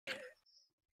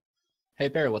Hey,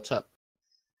 Barry, what's up?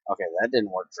 Okay, that didn't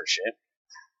work for shit.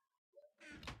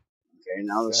 Okay,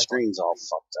 now the screen's all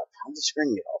fucked up. How'd the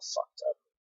screen get all fucked up?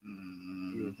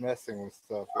 He was messing with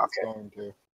stuff. It's going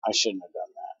to. I shouldn't have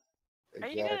done that.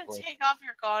 Are you going to take off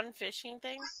your gone fishing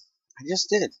thing? I just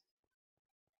did.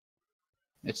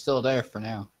 It's still there for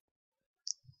now.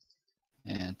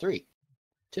 And 3,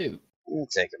 2, It'll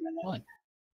take a minute. 1.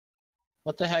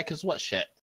 What the heck is what shit?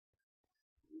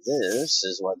 This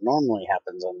is what normally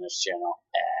happens on this channel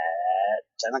at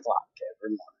 10 o'clock every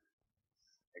morning.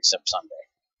 Except Sunday.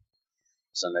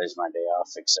 Sunday's my day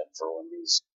off, except for when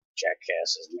these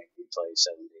jackasses make me play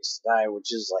 7 Days to Die,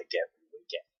 which is like every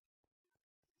weekend.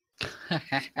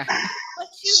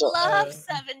 But you love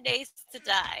 7 Days to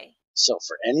Die. So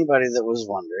for anybody that was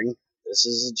wondering, this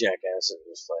is a jackass that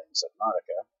was playing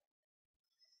Subnautica.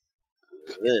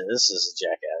 This is a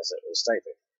jackass that was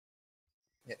typing.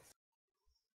 Yes.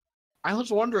 I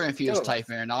was wondering if he was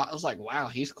typing or not. I was like, wow,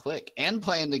 he's quick and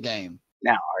playing the game.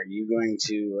 Now, are you going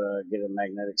to get a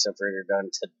magnetic separator done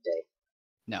today?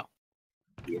 No.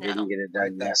 You didn't get it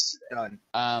done yesterday. Done.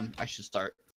 I should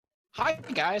start. Hi,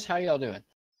 guys. How y'all doing?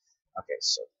 Okay,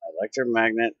 so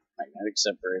electromagnet, magnetic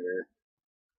separator,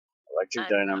 electric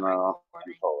dynamo,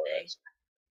 and polarizer.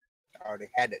 I already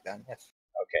had it done, yes.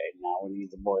 Okay, now we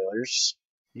need the boilers.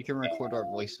 You can record our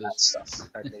voices. That stuff.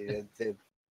 I did too.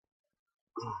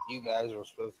 You guys were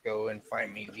supposed to go and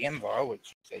find me the Envar,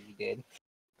 which you said you did.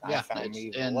 Yeah, I found it's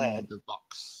me in lead. the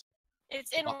box.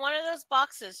 It's in one of those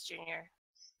boxes, Junior.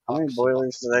 How many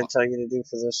boilers did I tell you to do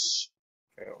for this?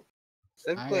 So,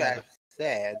 simply, I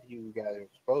said you guys were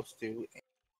supposed to, and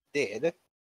did.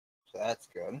 So that's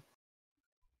good.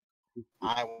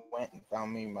 I went and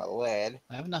found me my lead.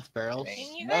 I have enough barrels.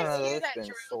 Can you None guys of hear this that been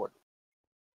drill? sorted.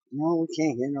 No, we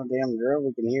can't hear no damn drill.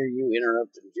 We can hear you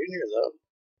interrupting Junior, though.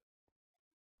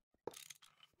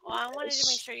 Well, I wanted to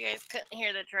make sure you guys couldn't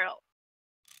hear the drill.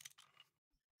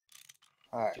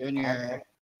 Alright, Junior. I'm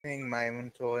emptying my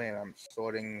inventory and I'm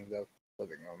sorting the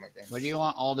living room again. Where do you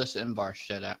want all this Invar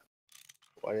shit at?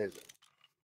 What is it?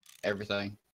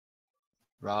 Everything.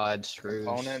 Rods, screws,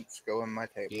 Components go in my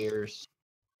table. gears.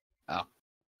 Oh.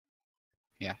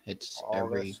 Yeah, it's All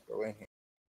every... this go in here.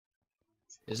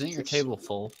 Isn't your table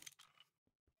full?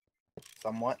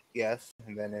 Somewhat, yes.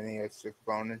 And then any extra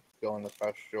components go in the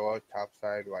first drawer, top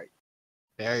side right.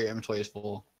 There, your inventory is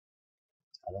full.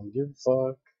 I don't give a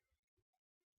fuck.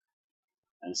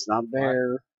 And it's not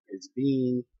bear, it's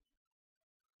bean.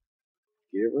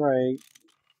 Get it right.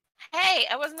 Hey,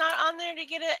 I was not on there to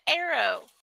get an arrow.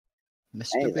 Mr.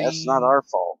 Hey, Bean. that's not our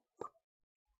fault.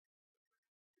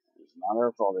 It's not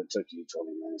our fault it took you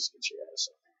 20 minutes to get your ass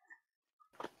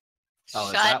up. Oh,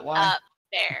 is Shut that why? up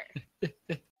there.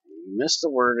 You missed a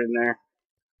word in there.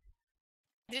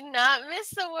 Did not miss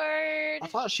the word. I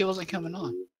thought she wasn't coming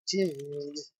on. You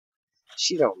did.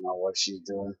 She don't know what she's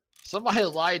doing. Somebody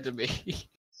lied to me.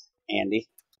 Andy.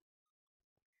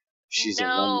 She's a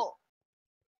woman. No.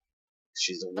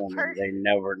 She's a woman. They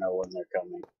never know when they're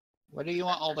coming. Where do you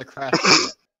want all the crap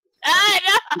shit? Ah,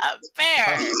 no,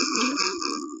 fair.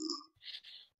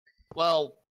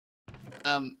 Well,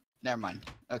 never mind.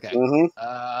 Okay.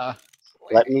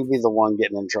 Let me be the one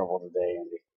getting in trouble today,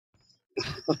 Andy.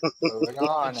 Moving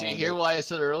on. Did you hear what I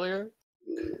said earlier?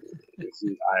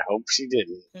 I hope she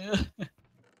didn't.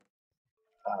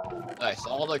 Nice.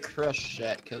 All the crush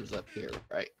shit comes up here,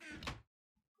 right?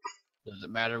 Does it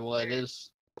matter what it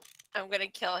is? I'm gonna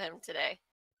kill him today.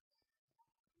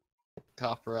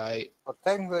 Copperite. Well,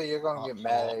 technically, you're going to get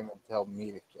mad at him and tell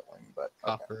me to kill him, but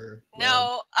Copper.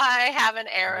 No, I have an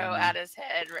arrow at his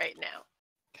head right now.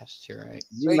 Casterite.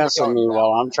 You mess with me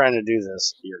while I'm trying to do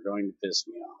this, you're going to piss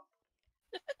me off.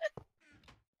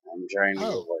 I'm trying to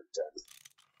get work done.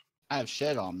 I have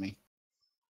shit on me.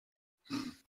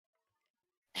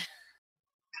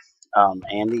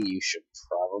 Andy, you should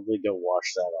probably go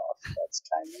wash that off. That's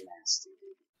kind of nasty,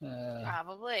 dude.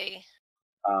 Probably.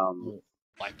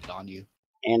 Wipe it on you.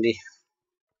 Andy,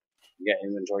 you got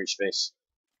inventory space?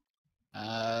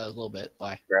 A little bit.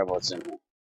 Why? Grab what's in here.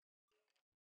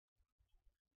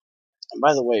 And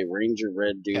by the way, Ranger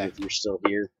Red, dude, if you're still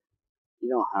here, you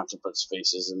don't have to put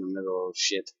spaces in the middle of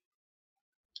shit.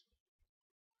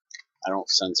 I don't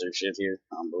censor shit here.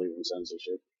 I don't believe in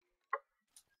censorship.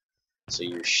 So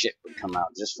your shit would come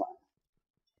out just fine.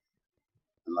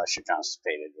 Unless you're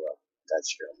constipated, well,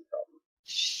 that's your own problem.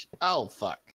 Oh,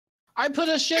 fuck. I put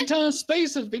a shit ton of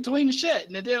spaces between shit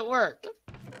and it didn't work.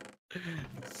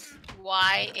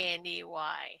 Why, Andy?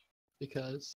 Why?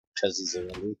 Because he's a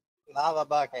Andy. Lava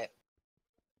bucket.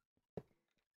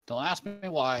 Don't ask me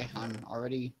why. I'm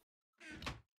already...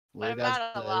 What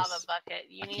about a lava bucket?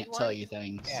 You I need can't one? tell you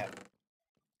things. Yeah.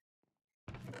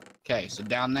 Okay, so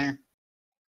down there,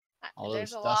 all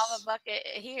There's those a lava dust. bucket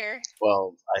here.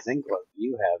 Well, I think what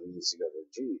you have needs to go to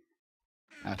Junior.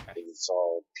 Okay. Because it's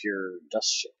all pure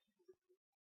dust shit.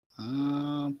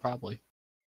 Probably.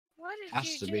 What did Has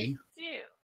you to just be. do?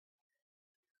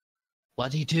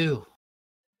 What'd he do?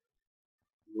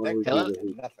 What do we do to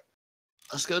who? Nothing.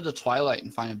 Let's go to Twilight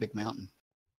and find a big mountain.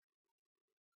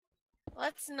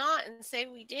 Let's not and say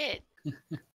we did.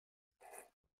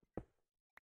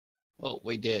 Well,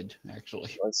 we did,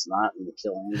 actually. Let's not and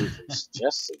kill Andy for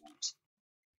suggesting it.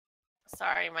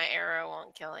 Sorry, my arrow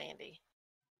won't kill Andy.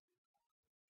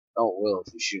 Oh, it will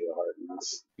if you shoot it hard enough.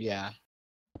 Yeah.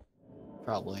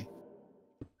 Probably.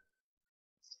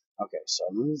 Okay, so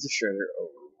I moved the shredder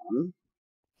over one.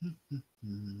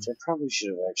 Which I probably should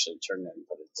have actually turned it and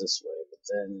put it this way, but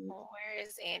then... Well, where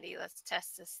is Andy? Let's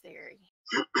test this theory.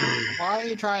 Why are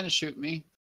you trying to shoot me?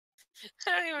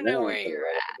 I don't even then know I where put it you're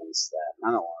right at. up against that.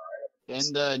 I don't want to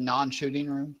In the non-shooting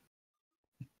room?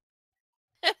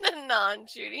 In the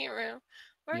non-shooting room.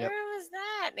 What Yep. room is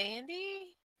that,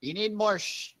 Andy? You need more,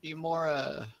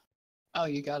 Oh,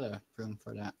 you got a room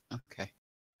for that. Okay.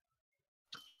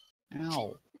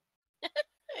 Ow.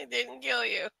 I didn't kill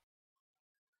you.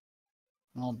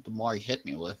 Well, the more you hit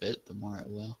me with it, the more it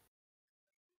will.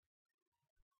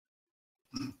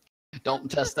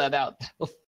 Don't test that out.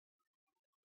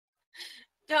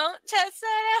 Don't test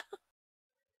that out.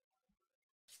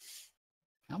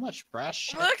 How much brass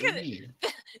shit Look do you at it. need?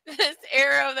 This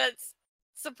arrow that's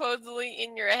supposedly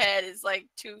in your head is like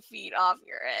 2 feet off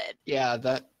your head. Yeah,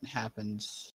 that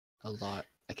happens a lot,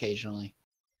 occasionally.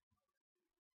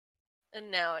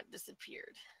 And now it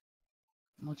disappeared.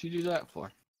 What'd you do that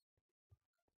for?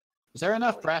 Is there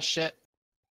enough brass shit?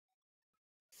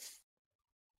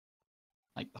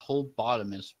 Like, the whole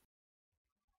bottom is...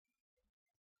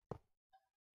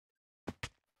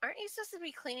 Aren't you supposed to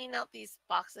be cleaning out these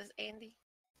boxes, Andy?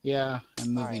 Yeah,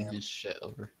 I'm moving am. his shit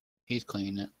over. He's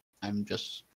cleaning it. I'm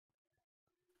just...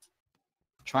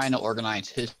 trying to organize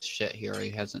his shit here he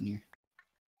has in here.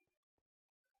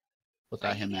 Are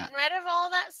Without you him getting at. rid of all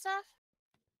that stuff?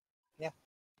 Yeah.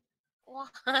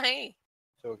 Why?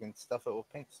 So we can stuff it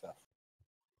with pink stuff.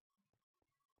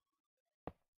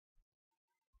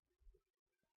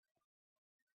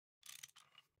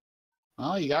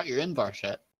 Oh, you got your invar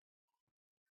shit.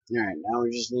 Alright, now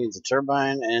we just need the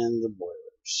turbine and the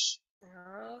boilers.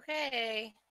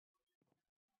 Okay.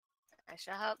 I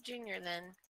shall help Junior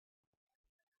then.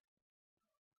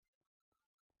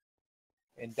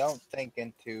 And don't think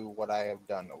into what I have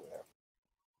done over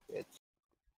there. It's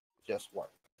just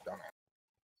work. Don't have.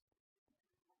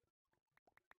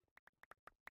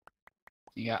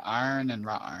 You got iron and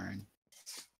wrought iron.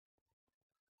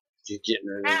 You getting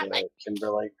rid of the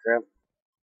kimberlite crap?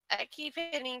 I keep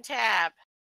hitting tab.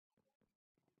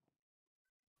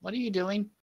 What are you doing?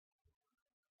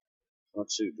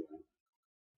 What's who doing?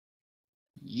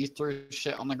 You threw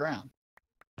shit on the ground.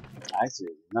 I threw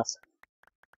nothing.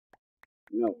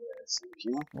 Nowhere, thank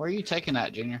you. Where are you taking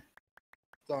that, Junior?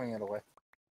 Throwing it away.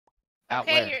 Out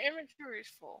Okay, where? your inventory is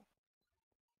full.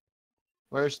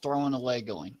 Where's throwing away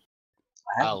going?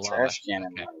 I have Oh, a trash lava. can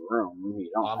in Okay. my room.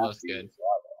 You don't Lava's have to good. use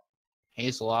lava.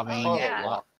 He's lavaing Oh, it. yeah.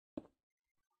 Lot.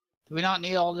 Do we not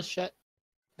need all this shit?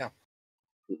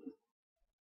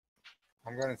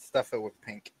 I'm going to stuff it with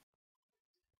pink.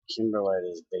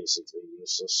 Kimberlite is basically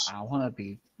useless. I want to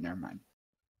be... Never mind.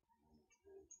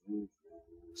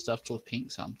 Stuffed with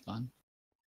pink sounds fun.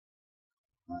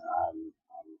 I'm going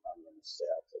to stay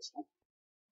out this one.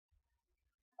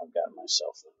 I've got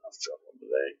myself in enough trouble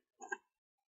today.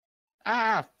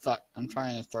 Ah, fuck. I'm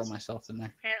trying to throw myself in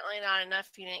there. Apparently not enough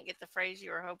if you didn't get the phrase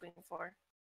you were hoping for.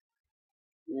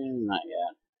 Not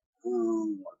yet.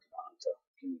 I'm working on it though.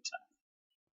 Give me time.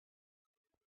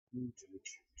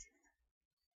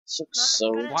 So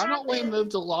gonna Why don't we happen. move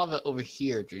the lava over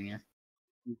here, Junior?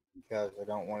 Because I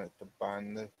don't want it to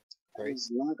burn the crates.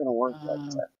 it's not going to work like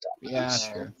that, dumbass. Yeah,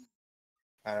 true.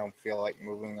 I don't feel like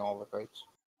moving all the crates.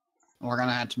 We're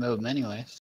gonna have to move them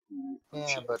anyways.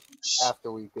 Yeah, but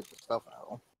after we get the stuff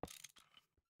out.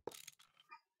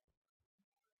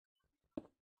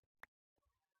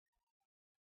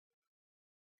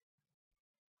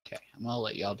 Okay, I'm gonna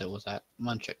let y'all deal with that. I'm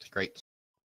gonna check the crates.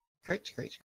 Crates.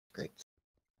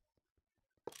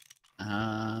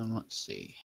 Let's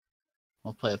see.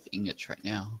 We'll play with ingots right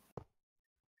now.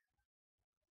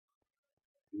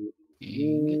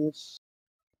 Ingots.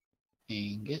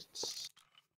 Ingot.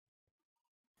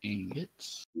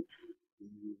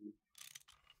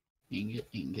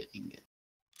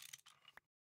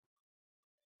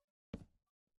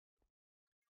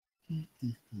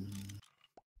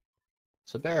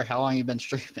 So, Bear, how long you been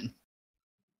streaming?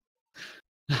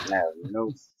 No,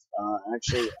 no.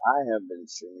 Actually, I have been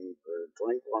streaming for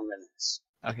 24 minutes.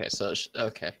 Okay, so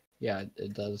okay, yeah,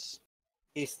 it does.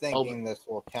 He's thinking this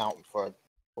will count for a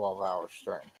 12-hour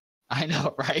stream. I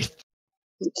know, right?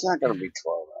 It's not going to be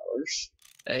 12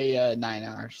 hours. 9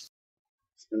 hours.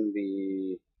 It's going to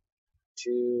be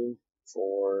 2,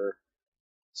 4,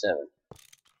 7.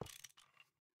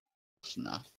 That's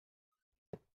enough.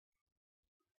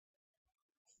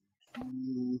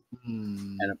 And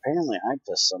apparently I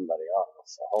pissed somebody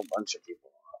off, a whole bunch of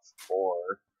people off.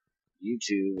 Or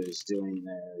YouTube is doing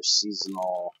their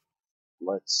seasonal,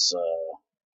 let's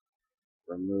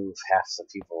remove half the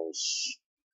people's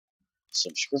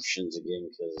subscriptions again,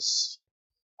 because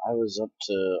I was up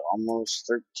to almost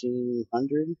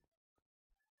 1,300.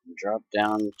 Dropped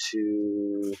down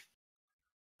to...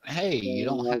 Hey, you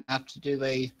don't have to do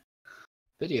a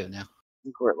video now. I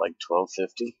think we're at like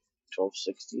 1,250,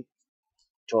 1,260,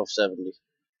 1,270.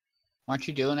 Aren't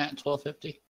you doing that at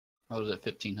 1250? Or was it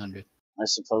 1500? I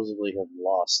supposedly have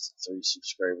lost 3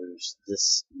 subscribers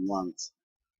this month,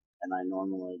 and I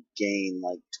normally gain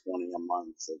like 20 a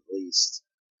month at least.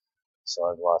 So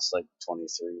I've lost like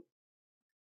 23.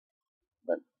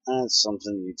 But that's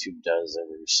something YouTube does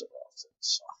every so often.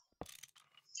 So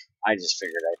I just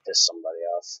figured I'd piss somebody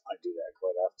off. I do that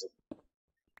quite often.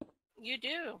 You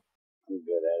do. I'm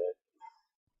good at it.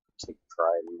 Take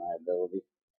pride in my ability.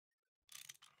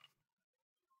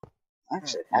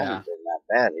 Actually, I haven't been that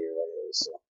bad here lately,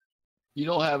 so. You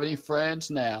don't have any friends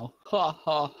now. Ha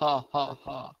ha ha ha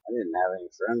ha. I didn't have any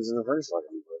friends in the first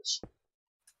fucking place.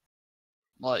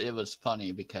 Well, it was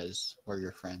funny because we're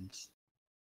your friends.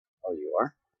 Oh, you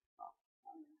are?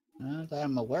 That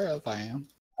I'm aware of, I am.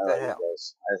 I thought you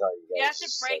guys. You have to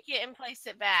break it and place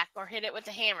it back, or hit it with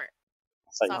a hammer.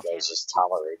 I thought you guys just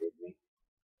tolerated me.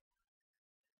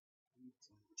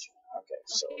 Okay,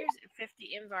 so. Here's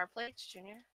 50 Invar plates,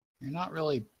 Junior. You're not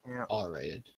really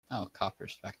tolerated. Oh,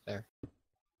 copper's back there.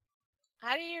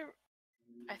 How do you...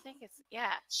 I think it's...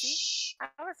 Yeah, see? I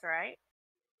was right.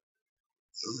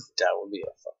 That would be a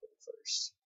fucking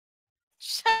first.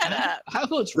 Shut up. I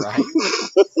was right.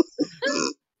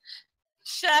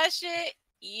 Shush it,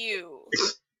 you.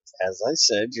 As I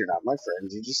said, you're not my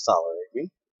friend. You just tolerate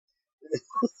me.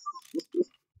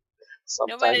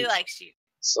 Nobody likes you.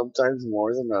 Sometimes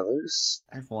more than others.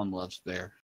 Everyone loves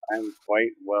Bear. I'm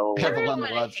quite well aware. Everyone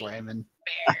loves Raymond.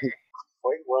 Bear. I'm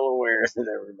quite well aware that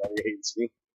everybody hates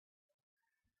me.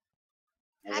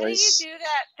 How do you do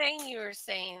that thing you were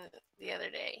saying the other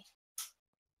day?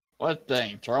 What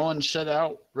thing? Throwing shit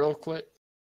out real quick?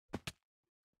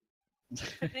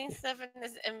 Putting stuff in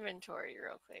his inventory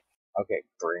real quick. Okay,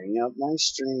 bring up my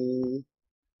stream.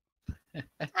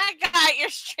 I got your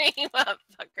stream up,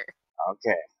 fucker.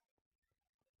 Okay.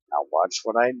 Now watch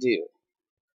what I do.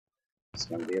 It's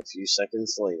going to be a few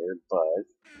seconds later, but...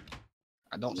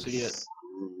 I don't see it.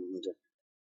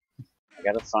 I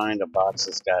gotta find a box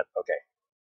that's got... Okay.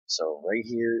 So right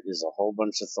here is a whole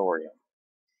bunch of thorium.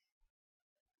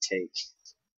 Take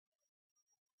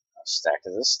a stack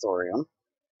of this thorium.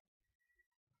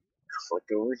 Click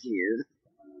over here.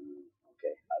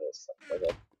 Okay, how does that fuck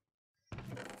up?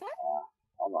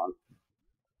 Hold on.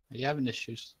 Are you having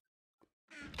issues?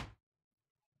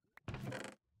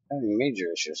 Having major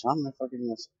issues. How am I fucking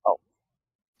this? Oh.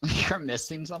 You're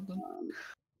missing something?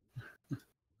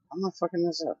 How am I fucking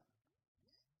this up?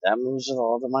 That moves it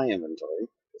all to my inventory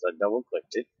because I double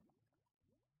clicked it.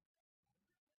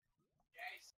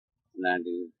 And I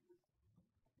do.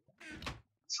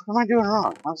 What am I doing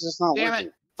wrong? How's this not Damn working?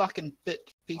 it! Fucking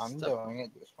fit piece. I'm doing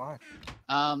it just fine.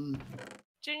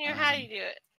 Junior, how do you do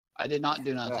it? I did not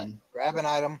do nothing. Grab an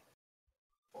item,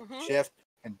 shift,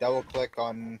 and double click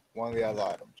on one of the other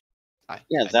items.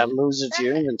 Yeah, that moves it to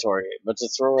your inventory. But to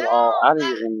throw it all out of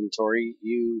your inventory,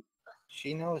 you...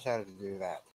 She knows how to do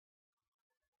that.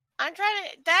 I'm trying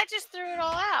to... That just threw it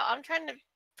all out. I'm trying to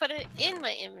put it in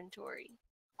my inventory.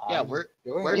 Yeah, we're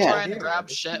Yeah. trying to grab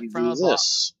shit you from do a box,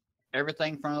 this.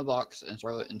 everything from a box, and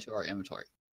throw it into our inventory.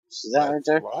 See that right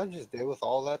there? What I just did with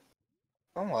all that.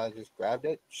 I just grabbed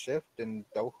it, shift, and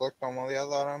double clicked on one of the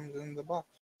other items in the box.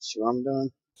 See what I'm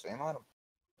doing? Same item.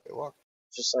 It worked.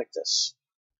 Just like this.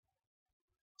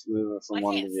 To move it from I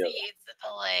one can't to see. the other. It's a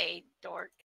delay,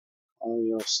 dork. Oh,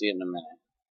 you'll see in a minute.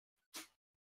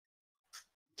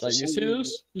 So you see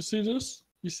this? You see this?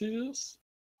 You see this?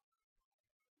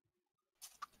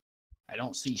 I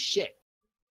don't see shit.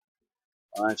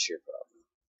 Well, that's your problem.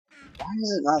 Why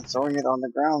is it not throwing it on the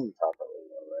ground properly,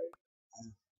 though, right?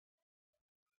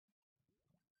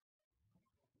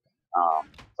 Oh,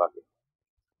 fuck it.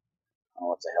 I don't know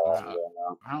what the hell I'm doing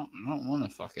now. I don't want to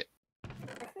fuck it.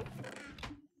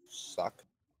 Suck.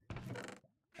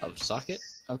 Oh, suck it?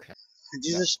 Okay. I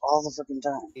do this all the freaking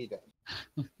time. He does.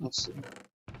 Let's see.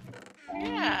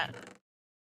 Yeah.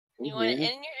 You want it in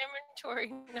your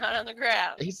inventory, not on the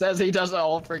ground. He says he does it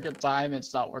all freaking time.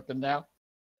 It's not working now.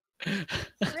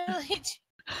 Really?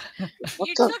 What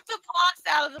You the? took the box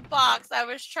out of the box. I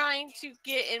was trying to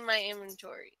get in my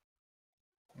inventory.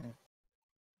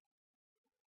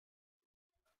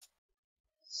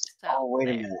 So, Oh, wait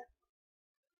a there. minute.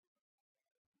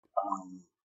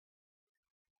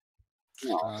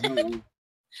 No,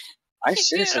 I You do it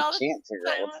seriously all the can't figure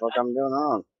out time. what the fuck I'm doing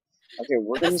wrong. Okay,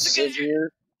 we're gonna That's sit because you're-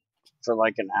 here for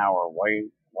like an hour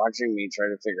watching me try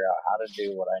to figure out how to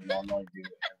do what I normally do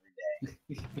every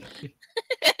day.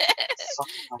 Fuck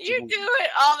am I You doing? do it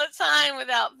all the time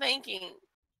without thinking.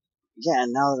 Yeah,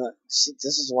 and now that see,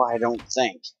 this is why I don't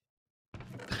think.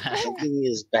 Thinking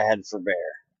is bad for Bear.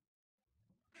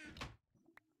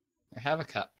 Have a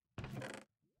cup.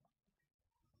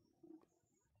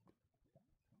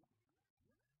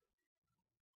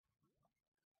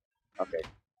 Okay,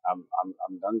 I'm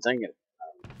done thinking.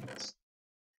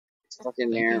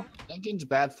 Fucking here. Thinking's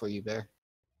bad for you, Bear.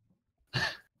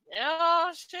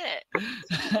 Oh shit!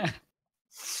 I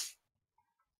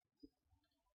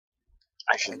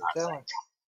should not Tell think.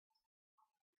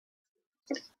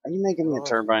 him. Are you making me a Oh.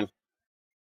 turbine?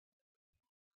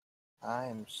 I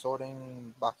am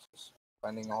sorting boxes,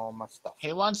 finding all my stuff.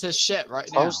 He wants his shit right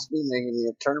now. Supposed to be making me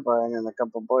a turbine and a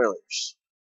couple boilers.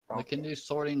 We can do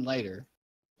sorting later.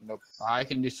 Nope. Or I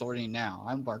can do sorting now.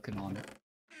 I'm working on it.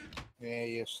 Yeah,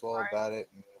 you're slow about it,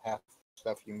 and half the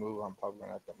stuff you move, I'm probably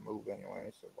gonna have to move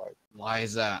anyway. So like, Why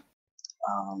is that?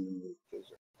 because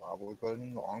they're probably put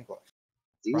in the wrong place.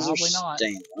 These Probably are not.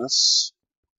 stainless.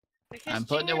 Because I'm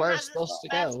putting it Junior where has it's a supposed to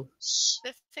go.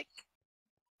 specific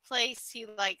place he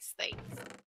likes things.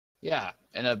 Yeah,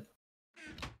 and a down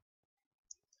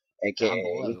AKA,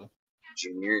 below.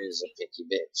 Junior is a picky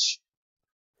bitch.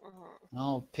 Mhm.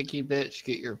 Oh, picky bitch,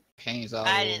 get your panties out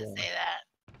I of the didn't way. say that.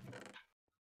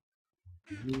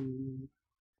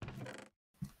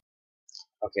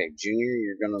 Okay, Junior,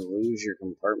 you're gonna lose your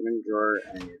compartment drawer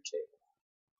and your table.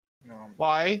 No,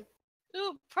 Why?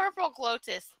 Ooh, purple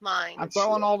Glotus, mine. I'm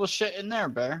throwing all the shit in there,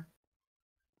 Bear.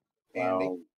 Andy,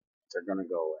 Well, they're gonna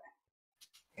go away.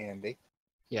 Andy,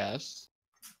 Yes.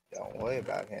 don't worry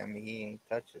about him. He ain't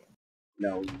touching them.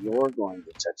 No, you're going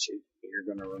to touch it. You're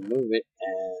gonna remove it,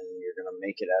 and you're gonna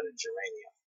make it out of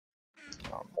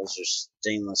germanium. Those are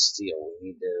stainless steel.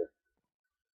 We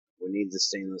need the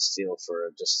stainless steel for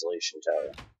a distillation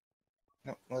tower.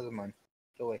 No, those are mine.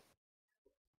 Go away.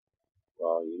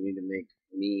 Well, you need to make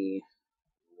me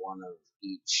one of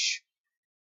each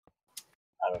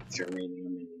out of germanium,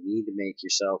 and you need to make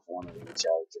yourself one of each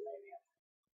out of germanium.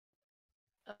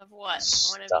 Of what?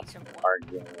 One of Stop each of what?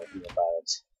 arguing with me about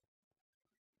it.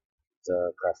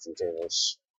 The crafting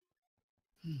tables.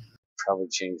 Probably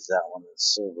change that one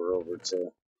that's silver over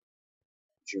to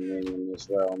germanium as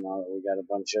well, now that we got a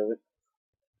bunch of it.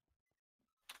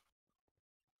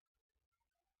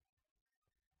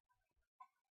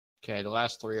 Okay, the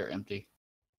last 3 are empty.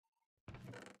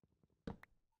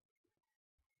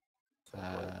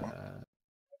 I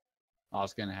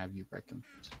was gonna have you break them.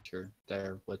 You're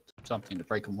there with something to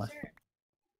break them with. Sure.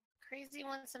 Crazy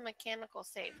wants a mechanical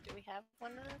safe. Do we have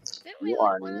one of those? Didn't we You look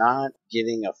are one of not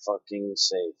getting a fucking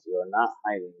safe. You are not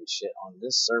hiding shit on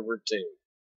this server too.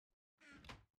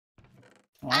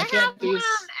 Well, I I have can't one be.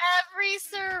 on every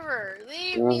server.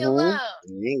 Leave me alone.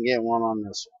 You ain't get one on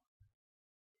this one.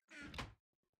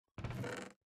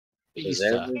 Because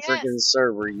every Yes. freaking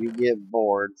server you get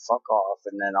bored, fuck off,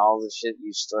 and then all the shit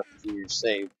you stuck in your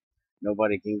safe,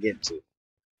 nobody can get to.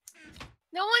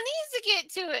 No one needs to get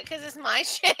to it because it's my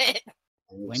shit.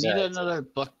 We need another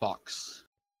book box.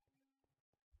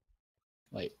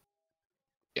 Wait.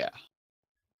 Yeah.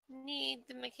 Need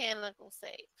the mechanical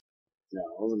safe.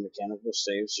 No, the mechanical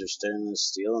safes are stainless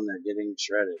steel and they're getting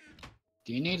shredded.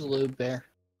 Do you need lube, Bear?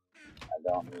 I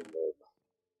don't need lube.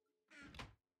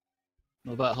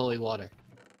 What about holy water?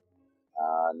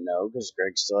 No, because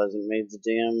Greg still hasn't made the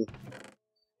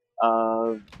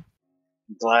damn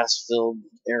glass-filled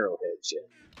arrowheads yet.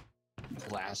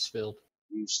 Glass filled.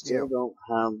 You still don't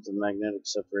have the magnetic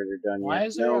separator done Why yet.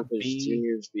 is there No, a because bee?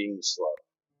 Junior's being slow.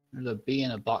 There's a bee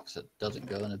in a box that doesn't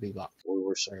go in a bee box. We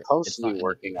were It's supposed to not be in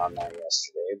working on that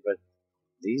yesterday, but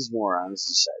these morons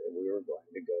decided we were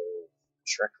going to go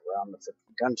trek around the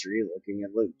frickin' country looking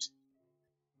at loot.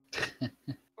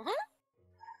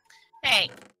 Hey,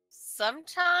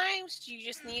 sometimes you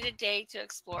just need a day to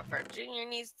explore. Junior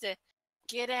needs to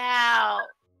get out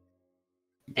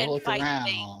Go and look fight around.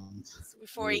 things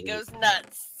before he goes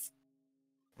nuts.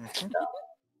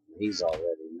 He's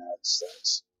already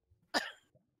nuts.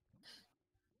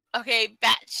 Okay,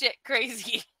 batshit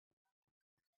crazy.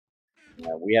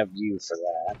 Yeah, we have you for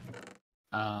that.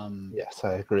 Yes,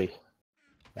 I agree.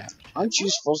 Aren't you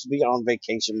supposed to be on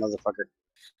vacation, motherfucker?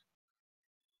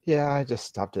 Yeah, I just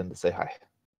stopped in to say hi.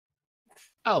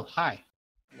 Oh, hi.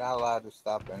 Not allowed to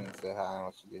stop in and say hi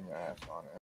unless you're getting your ass on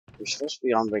it. You're supposed to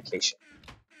be on vacation.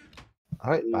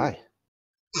 All right, bye.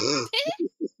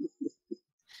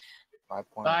 My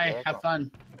point Bye. is, Have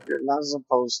fun. You're not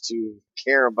supposed to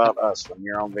care about us when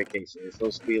you're on vacation. You're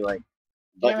supposed to be like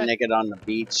butt Damn it. naked on the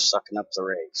beach, sucking up the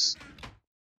rays,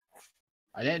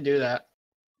 I didn't do that.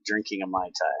 drinking a Mai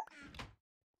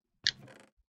Tai,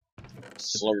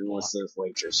 flirting with the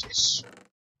waitresses.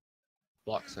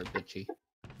 Blocks are bitchy.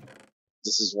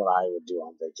 This is what I would do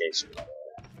on vacation, by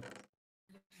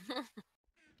the way.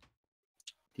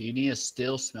 Do you need a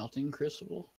steel smelting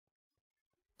crucible?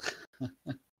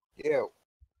 you.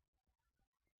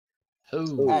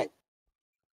 Who? Hey.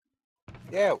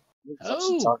 You. Who the fuck's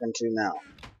Oh. you talking to now?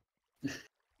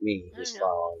 Me, I who's know.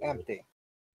 following you. Empty.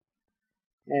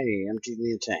 Hey, emptied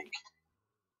me a tank.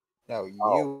 No, you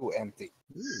Oh. empty.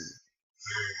 Ooh.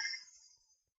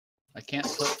 I can't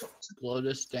put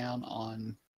Glowdus down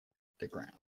on the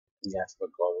ground. You have to put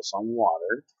Glowdus on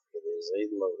water. It is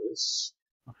a Lotus.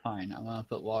 Fine, I'm gonna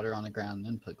put water on the ground,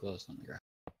 then put Glowdus on the ground.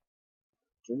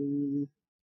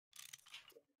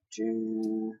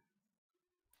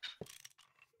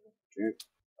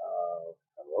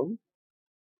 Hello?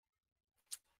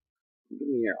 Give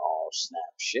me your all snap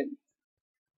shit.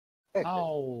 Hey,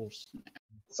 Oh, snap.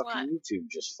 Fucking YouTube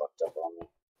just fucked up on me.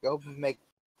 go make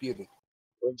beauty.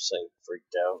 Website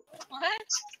freaked out. What?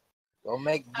 Go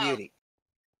make Oh. beauty.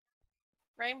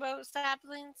 Rainbow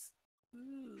saplings?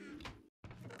 Ooh.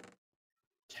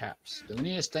 Taps. Do we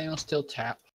need a stainless steel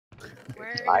tap?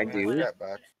 Where I do do. we Step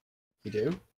back. You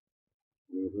do?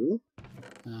 Mm-hmm.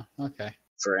 Oh, okay.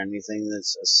 For anything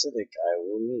that's acidic, I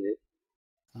will need it.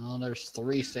 Oh, there's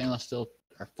 3 stainless steel,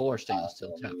 or 4 stainless I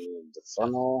steel will taps. need the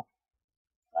funnel.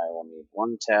 I will need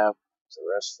 1 tap. The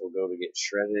rest will go to get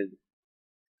shredded.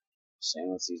 Same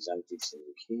with these empty tin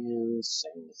cans.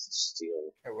 Same with the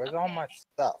steel Hey, where's all my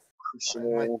stuff? Where's my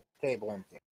crucible. table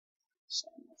empty? Same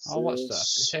with Oh, what stuff?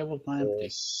 this, Your table's not empty.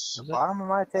 this, Is it? Bottom of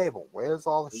my table. Where's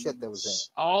all the shit that was in it?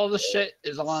 All the shit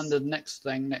is on the next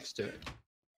thing next to it.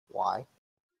 Why?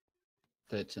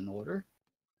 That's in order.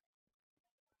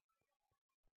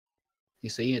 You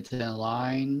see, it's in a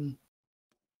line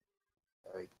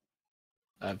Like,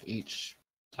 of each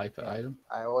type of item.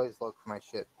 I always look for my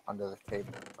shit under the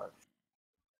table first.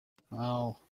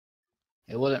 Well,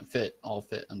 it wouldn't all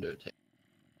fit under the table.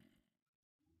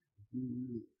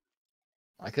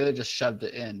 I could have just shoved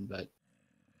it in, but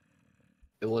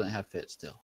it wouldn't have fit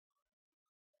still.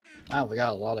 Wow, we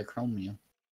got a lot of chromium.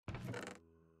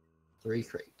 3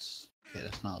 crates. Okay,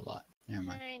 that's not a lot. Never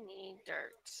mind. I need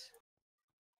dirt.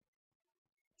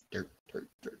 Dirt, dirt,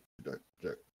 dirt, dirt,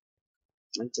 dirt.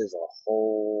 I think there's a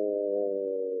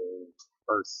whole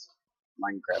Earth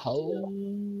Minecraft How full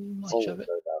much of of it?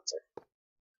 dirt out there.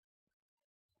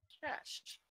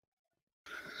 Trash.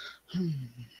 I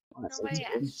think Nobody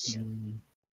it is. asked you.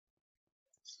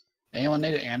 Anyone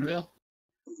need an anvil?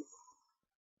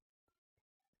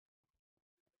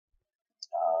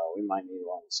 We might need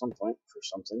one at some point for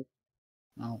something.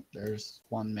 Oh, there's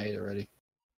one made already.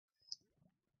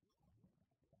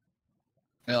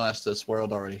 Unless this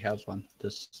world already has one.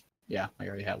 Yeah, I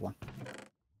already have one.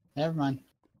 Never mind.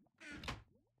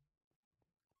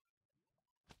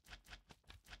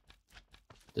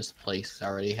 This place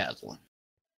already has one.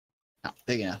 Not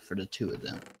big enough for the 2 of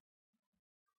them.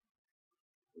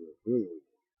 Hmm.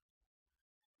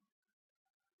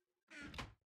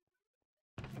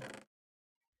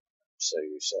 So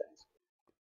you say.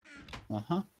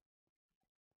 Uh-huh.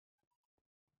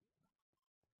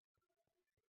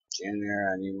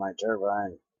 Junior, I need my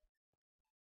turbine.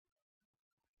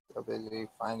 So busy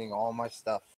finding all my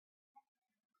stuff.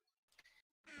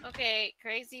 Okay,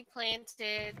 Crazy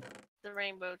planted the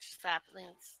rainbow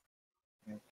saplings.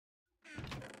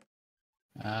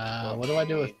 What do I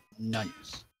do with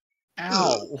nuggets?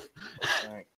 Ow!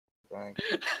 Thank.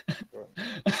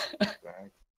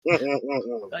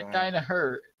 That kind of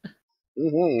hurt.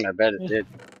 I bet it did.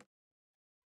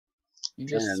 You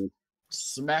just And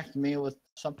smacked me with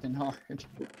something hard.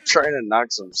 trying to knock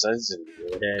some sense into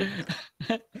your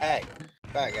head. Hey,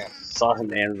 back up. Thought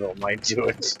an anvil might do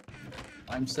it.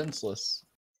 I'm senseless.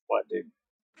 What, dude?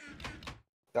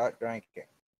 Start drinking.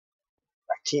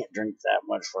 I can't drink that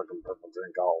much fucking purple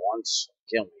drink all at once.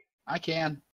 Kill me. I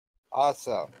can.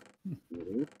 Also,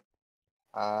 Mm-hmm.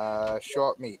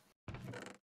 short meat.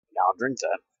 Now I'll drink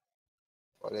that.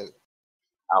 What is it?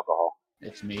 Alcohol.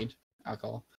 It's mead.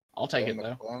 Alcohol. I'll take it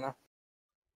though. McClana.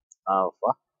 Oh,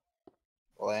 fuck.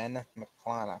 Glen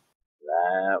McClana.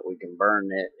 That we can burn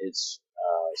it. It's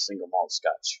single malt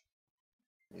scotch.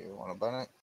 You want to burn it?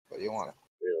 What do you want?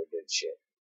 Really good shit.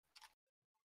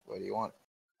 What do you want?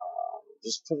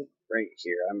 Just put it right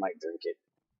here. I might drink it.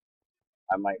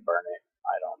 I might burn it.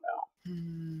 I don't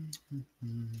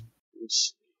know.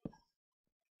 Let's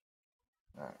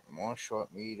Alright, more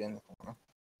short meat in the corner.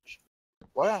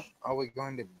 What are we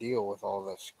going to deal with all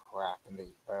this crap in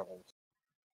these barrels?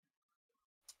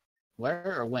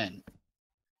 Where or when?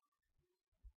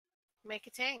 Make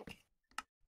a tank.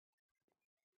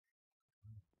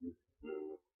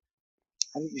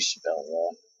 How do you spell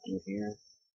that in here?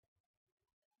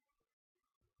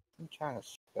 I'm trying to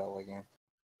spell again.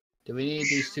 Do we need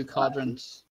these 2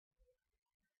 cauldrons?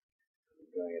 I'm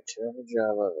doing a terrible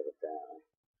job of it, apparently.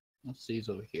 What's these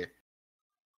over here?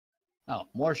 Oh,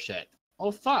 more shit.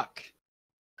 Oh, fuck.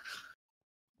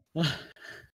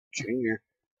 Junior.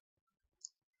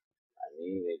 I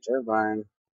need a turbine.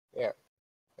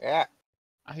 Yeah.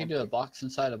 I can do a box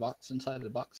inside a box inside a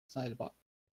box inside a box.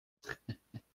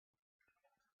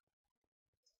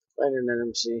 Later,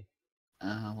 NMC.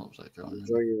 What was I throwing in?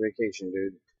 Enjoy your vacation,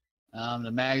 dude.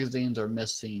 The magazines are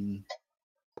missing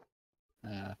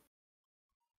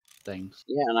things.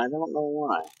 Yeah, and I don't know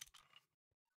why.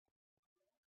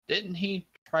 Didn't he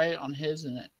try it on his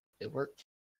and it worked?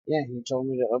 Yeah, he told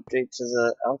me to update to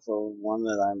the alpha one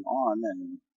that I'm on,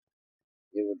 and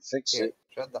it would fix Here, it.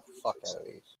 shut the fuck out of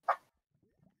these.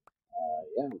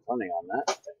 Yeah, I'm planning on that.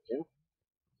 Thank you.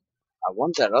 I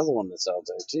want that other one that's out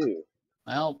there, too.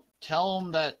 Well, tell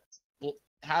him that we'll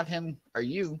have him or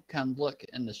you come look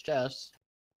in this chest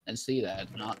and see that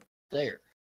it's not there.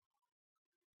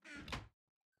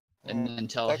 And then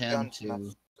tell That him gun to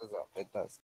messes up. It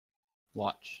does.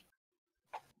 watch.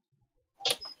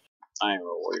 I ain't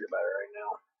real worried about it right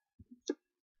now.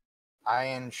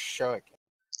 Iron Shark.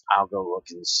 I'll go look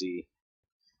and see.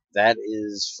 That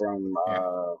is from,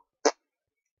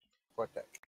 Cortex.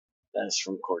 that is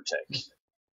from Cortex.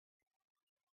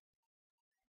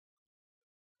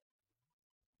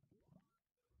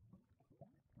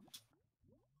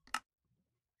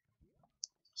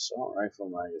 Assault rifle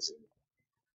magazine.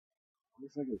 I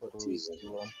wonder if I can put these in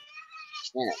here.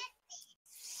 Can't.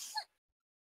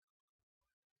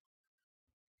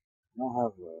 I don't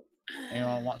have a...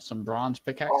 Anyone want some bronze Oh,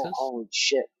 pickaxes? holy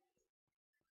shit.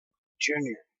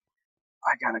 Junior,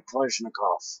 I got a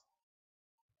Kalashnikov.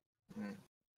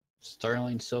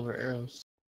 Sterling silver arrows.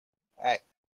 Hey,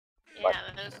 Yeah,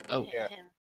 those Oh. hit him.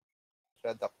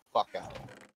 shut the fuck out.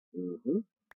 Mm-hmm.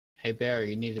 Hey Bear,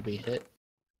 you need to be hit.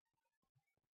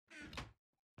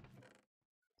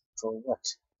 For what?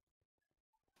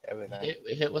 Everything.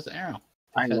 Hit with an arrow.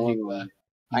 I Because know you done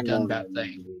I'm bad going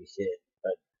thing. to be hit,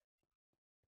 but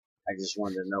I just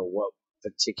wanted to know what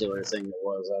particular thing it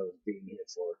was I was being hit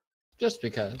for. Just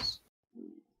because.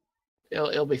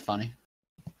 It'll be funny.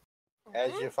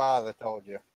 As your father told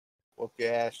you, whoop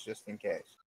your ass just in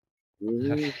case.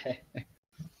 Mhm. Okay.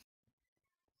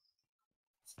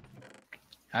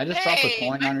 I just drop a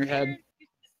coin on your head. parents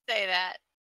used to say that.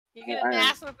 You get I- an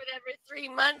ass whooping every 3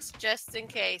 months just in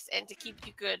case and to keep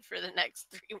you good for the next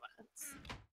 3 months.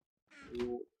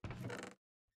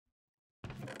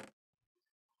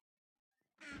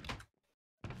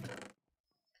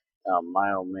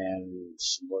 My old man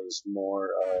was more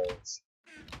of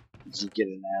you get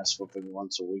an ass whooping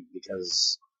once a week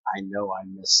because I know I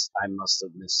must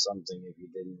have missed something if you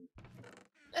didn't.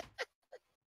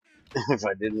 If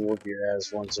I didn't whoop your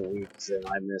ass once a week, then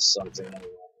I missed something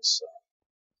anyway. So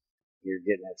you're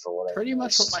getting it for what I Pretty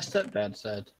much what missed. my stepdad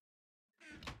said.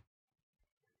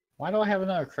 Why do I have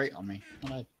another crate on me?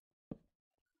 Oh,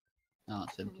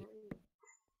 it's empty.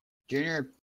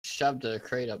 Junior shoved a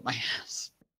crate up my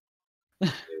ass.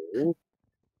 Ooh.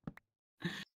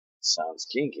 Sounds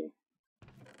kinky.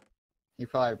 He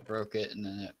probably broke it and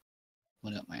then it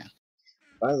went up my ass.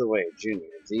 By the way, Junior,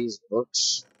 these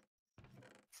books,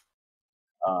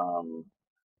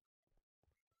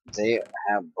 they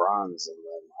have bronze in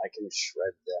them. I can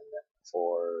shred them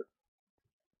for,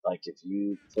 like, if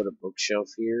you put a bookshelf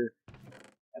here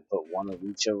and put one of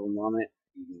each of them on it,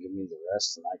 you can give me the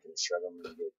rest and I can shred them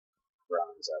and get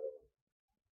bronze out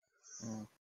of them.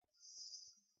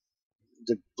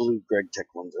 The blue Greg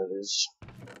Tech ones, that is.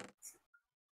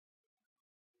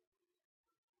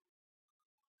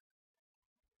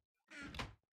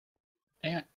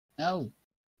 Damn it. No,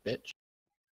 bitch.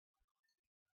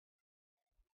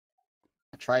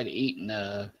 I tried eating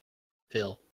a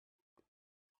pill.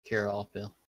 Cure-all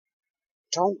pill.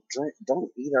 Don't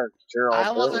eat our cure-all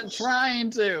I wasn't pills.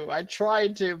 trying to. I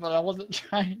tried to, but I wasn't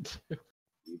trying to.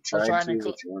 You tried trying to, to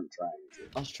but you weren't trying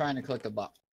to. I was trying to click a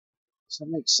box. Does that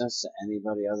make sense to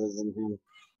anybody other than him?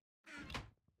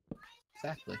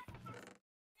 Exactly.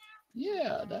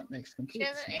 Yeah, that makes She complete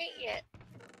hasn't sense. ate yet.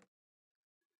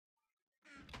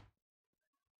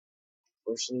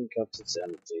 Porcelain cup that's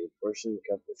empty. Porcelain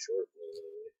cup with short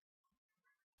meaning.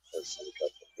 Porcelain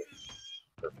cup with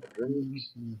purple drink.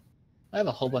 Mhm. I have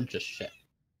a whole bunch of shit.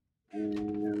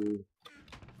 And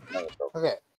another purple.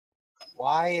 Okay.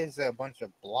 Why is there a bunch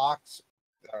of blocks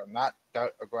that are not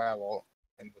dirt or gravel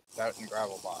in the dirt and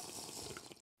gravel box?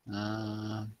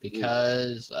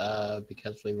 Because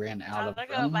we ran out of Gotta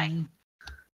go, bye. room.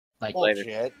 Like Later.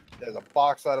 Bullshit. There's a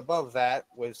box right above that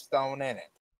with stone in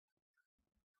it.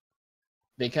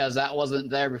 because that wasn't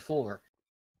there before.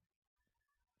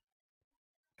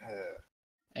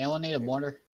 Anyone need a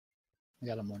mortar? I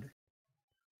got a mortar.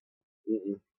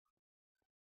 Mm-mm.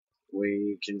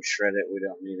 We can shred it. We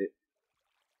don't need it.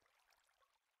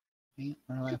 Man,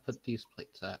 where do I put these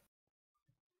plates at?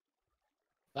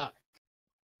 Fuck.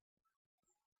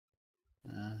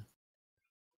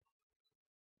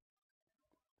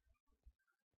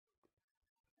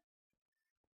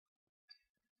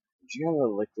 Do you have a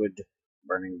liquid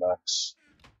burning box?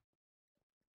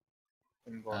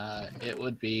 It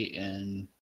would be in,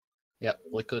 yep,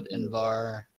 liquid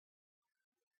invar.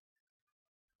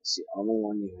 It's the only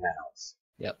one you have.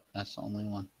 Yep, that's the only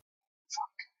one.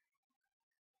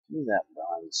 Give me that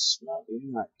bronze smell.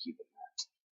 You're not keeping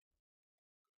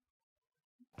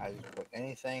that. I just put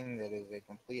anything that is a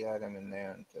complete item in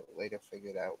there until later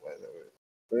figured out whether it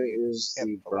Where is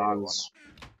the bronze?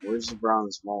 Where's the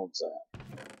bronze molds at?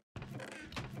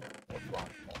 was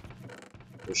bronze mold.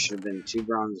 There should have been 2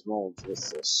 bronze molds with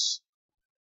this.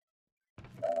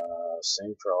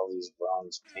 Same for all these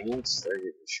bronze pants. They're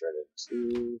getting shredded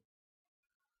too.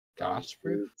 Gosh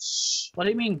proof? Boots, What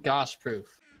do you mean gosh proof?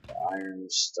 the iron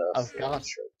stuff. Of we're gonna gosh?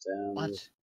 shred them. What?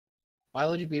 Why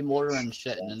would you be mortaring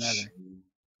shit in the nether?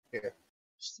 Here.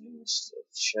 Stainless steel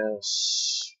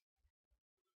chest.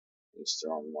 He's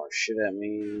throwing more shit at me.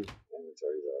 Inventory's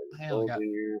already I full got-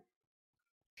 here.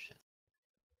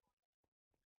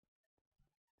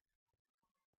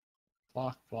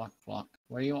 Flock, flock, flock.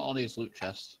 Where do you want all these loot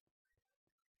chests?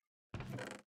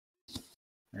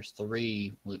 There's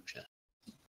 3 loot chests.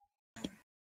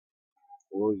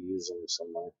 We'll use them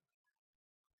somewhere.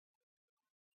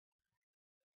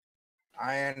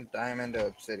 Iron, diamond, or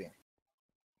obsidian.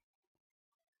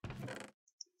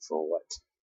 For what?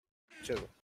 Chisel.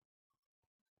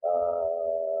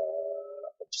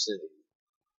 Obsidian.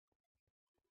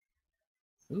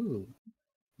 Ooh.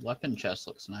 Weapon chest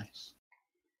looks nice.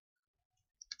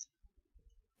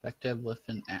 Effective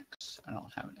lifting axe. I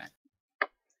don't have an axe.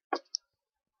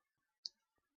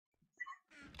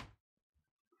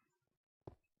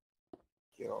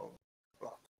 Yo.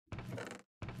 Block.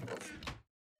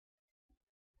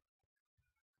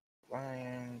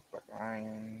 Iron, black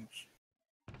irons,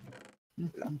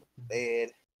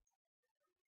 lead,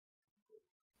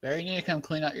 Barry, you need to come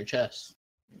clean out your chest.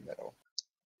 metal.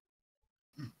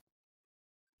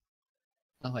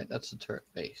 Oh wait, that's the turret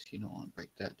base. You don't want to break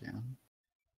that down.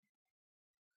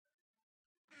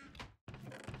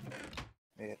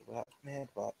 Metal block, metal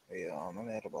block,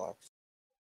 metal blocks.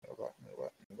 Metal block, metal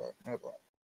block, metal block, metal block.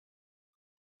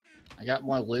 I got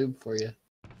more lube for you.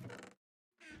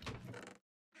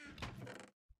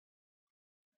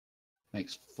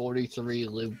 Makes 43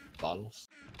 lube bottles.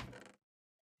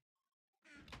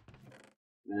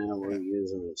 Man, we'll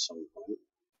use them at some point.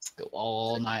 Go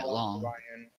all night Block long. of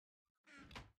iron,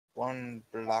 1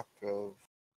 block of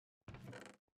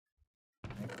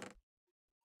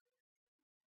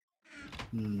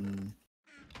Where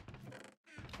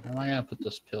am I gonna put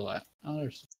this pill at? Oh,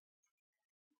 there's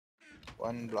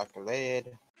 1 block of lead,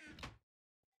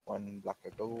 1 block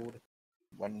of gold,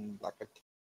 1 block of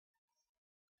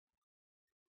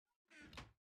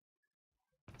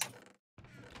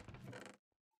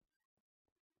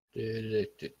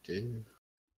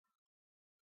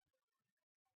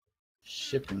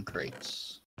shipping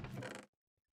crates.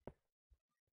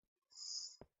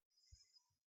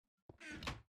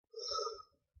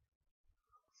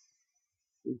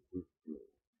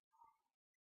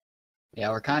 Yeah,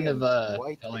 we're kind of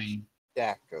white going.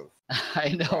 stack of. I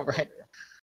know, gravel right?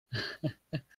 here.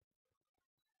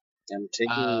 I'm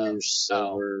taking your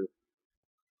silver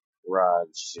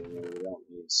rods, Jimmy. We don't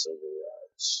need silver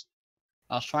rods.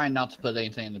 I was trying not to put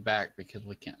anything in the back because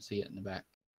we can't see it in the back.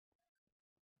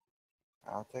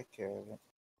 I'll take care of it.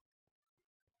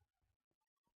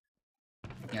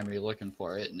 You're gonna be looking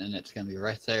for it, and then it's gonna be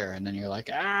right there, and then you're like,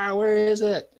 ah, where is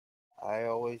it? I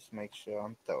always make sure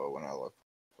I'm thorough when I look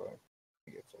for it.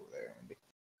 It gets over there, Andy.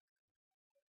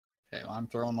 Okay, well, I'm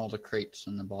throwing all the crates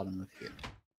in the bottom of here.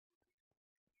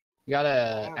 You got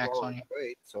a axe on you?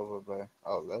 Crates over by.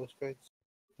 Oh, those crates?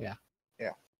 Yeah.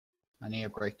 Yeah. I need to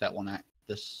break that one axe.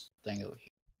 This thing over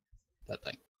here. That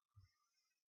thing.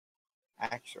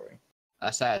 Actually.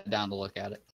 I sat down to look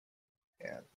at it.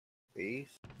 Yeah. These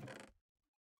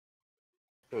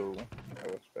two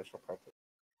are a special purpose.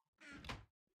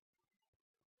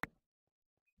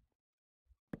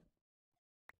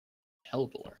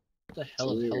 Helldoor. What the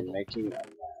hell is Junior Helldoor? making a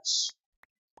mess.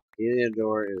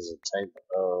 Heliodor is a type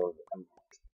of emerald.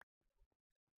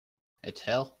 It's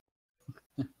hell?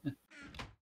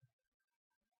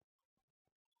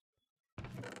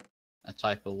 A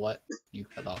type of what? You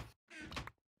cut off.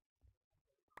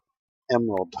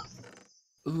 Emerald.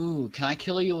 Ooh, can I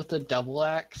kill you with a double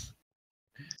axe?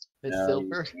 It's No,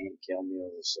 silver? you can't kill me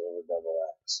with a silver double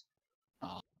axe.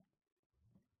 Oh.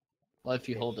 What if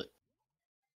you hold it?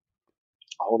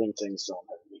 Holding things don't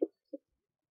hurt me.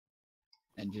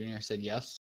 And Junior said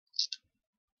yes?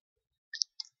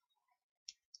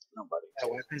 Nobody A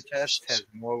cares. weapon chest has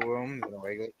more room than a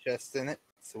regular chest in it,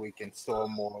 so we can store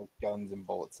more guns and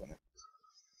bullets in it.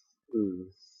 Hmm.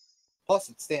 Plus,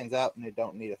 it stands out and it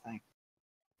don't need a thing.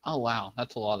 Oh wow,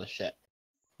 that's a lot of shit.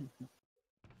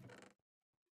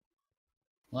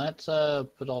 Let's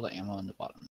put all the ammo in the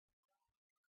bottom.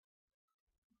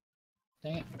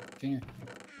 Dang it, Junior.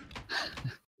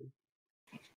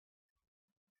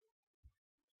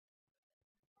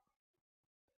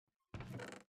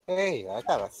 Hey, I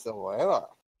got a silver arrow.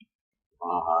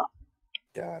 Uh-huh.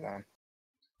 Dun,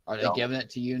 Are they Don't giving it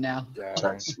to you now? dun,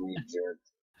 touch me, jerk.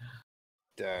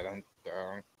 dun,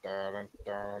 dun, dun,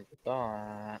 dun,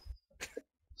 dun.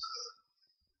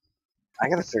 I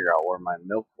gotta figure out where my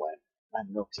milk went. My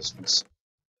milk is missing.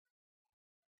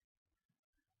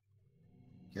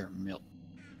 Your milk.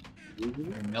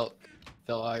 Mm-hmm. Your milk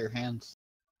fell out of your hands.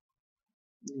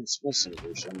 It's missing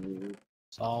for some reason.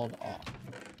 Sawed off.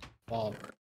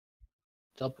 Revolver.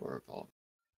 Double revolver.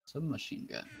 Submachine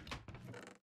gun.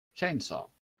 Chainsaw.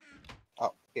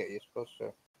 Oh, yeah, you're supposed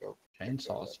to go.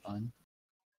 Chainsaw's fun.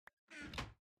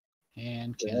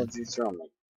 Hand The hell cannon. did you throw me?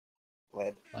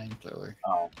 Lead. Flamethrower.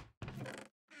 Oh.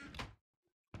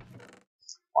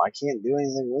 Well, I can't do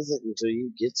anything with it until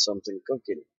you get something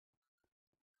cooking.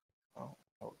 Oh,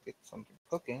 I'll get something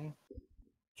cooking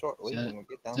shortly Soon- when we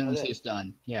get As done soon with as it. he's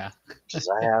done. Yeah. Because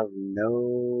I have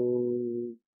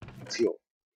no fuel.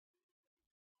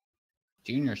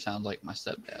 Junior sounds like my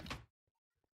stepdad.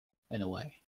 In a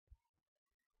way.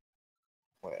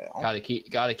 Well, Gotta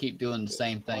keep doing the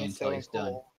same thing just until he's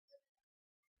done. cool.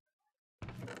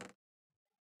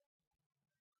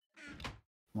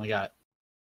 We got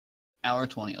hour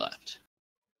 20 left.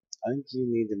 I think you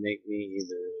need to make me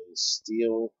either a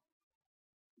steel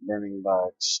burning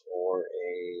box or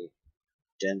a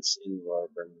dense invar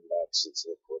burning box that's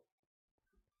liquid.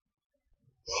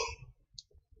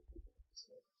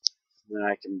 Then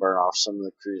I can burn off some of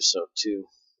the creosote too.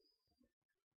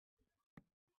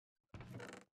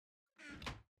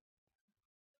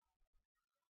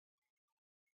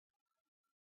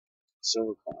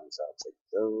 Silver coins, I'll take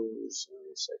those and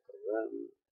recycle them.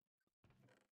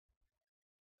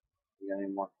 You got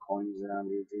any more coins around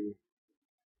here, Drew?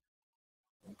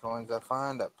 The coins I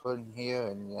find, I put in here,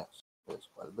 and yes, there's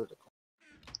quite a bit of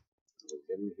coins. We'll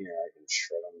get them here, I can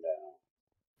shred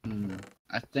them down.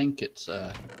 I think it's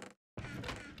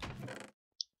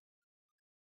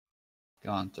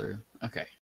gone through. Okay.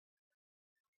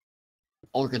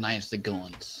 Organize the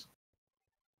guns.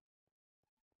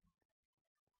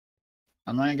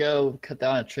 I'm gonna go cut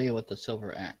down a tree with the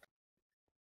silver axe.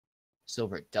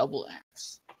 Silver double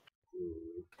axe.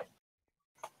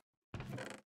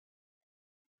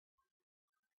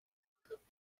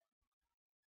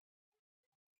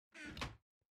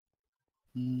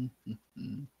 Do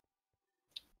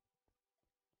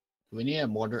we need a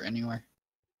mortar anywhere?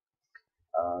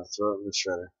 Throw it in the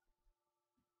shredder.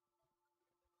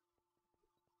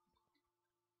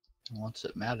 What's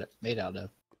it made out of?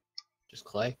 Just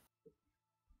clay?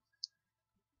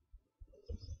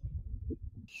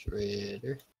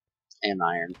 Shredder. And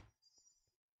iron.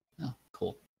 Oh,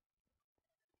 cool.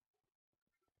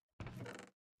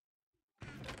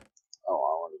 Oh, I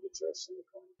want to get the rest of the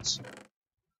coins.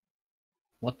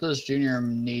 What does Junior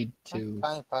need A to...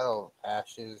 tiny pile of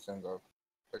ashes in the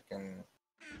freaking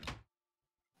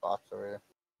box over here.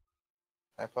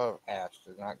 That pile of ash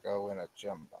does not go in a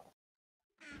gem box.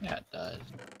 Yeah, it does.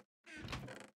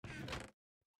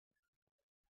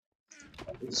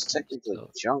 It's technically So-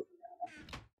 junk.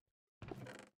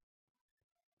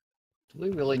 Do we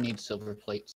really need silver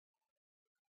plates?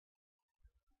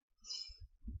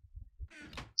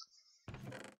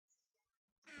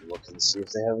 look and see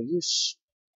if they have a use.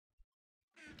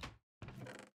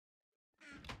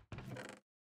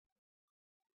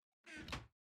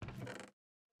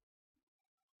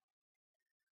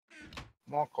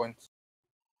 More coins.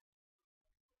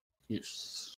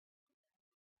 Use.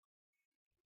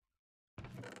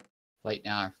 Late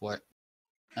now for it.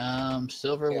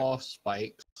 Silver Yeah. wall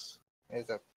spikes. There's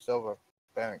a silver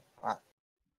bearing.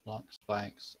 Block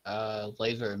spikes.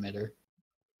 Laser emitter.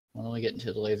 When do we get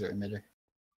into the laser emitter?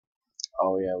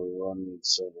 Oh yeah, we will need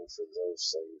silver for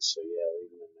those things, so yeah,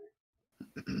 leave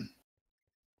them in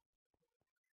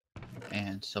there.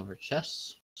 And silver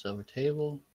chests, silver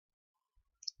table,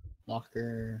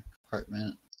 locker,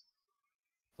 compartment,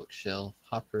 bookshelf,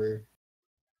 hopper,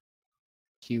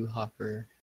 Q hopper,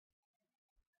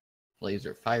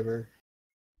 laser fiber.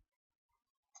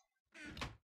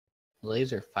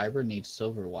 Laser fiber needs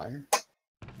silver wire.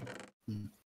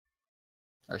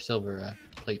 Or silver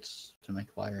plates to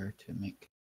make wire to make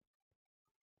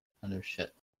other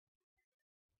shit.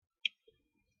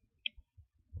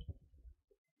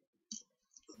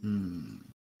 Not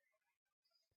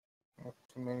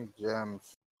too many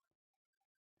gems.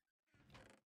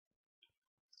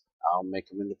 I'll make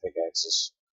them into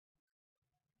pickaxes.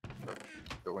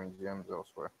 Doing gems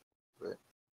elsewhere. But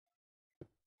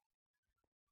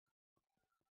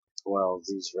Well,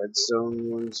 these redstone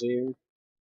ones here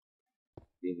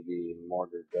need to be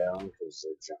mortared down because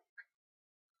they're junk.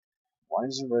 Why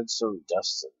is the redstone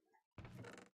dust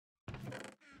in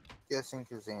guessing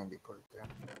because Andy put it there.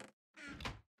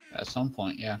 At some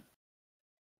point, yeah.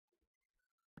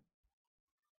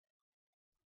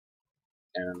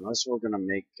 there? And unless we're gonna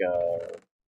make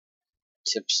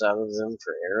tips out of them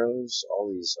for arrows, all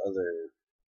these other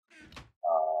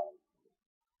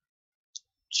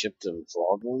chipped and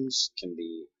flawed ones can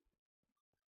be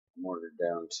mortared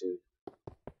down too.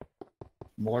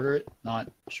 Mortar it,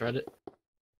 not shred it.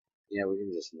 Yeah, we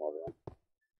can just mortar them.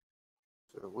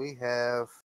 So we have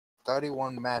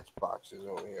 31 matchboxes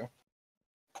over here.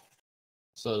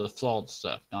 So the flawed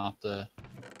stuff, not the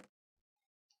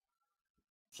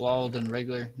flawed and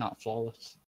regular, not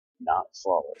flawless. Not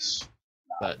flawless,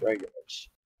 not But regular.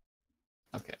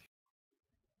 Okay.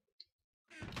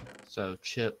 So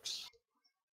chips.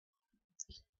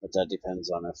 But that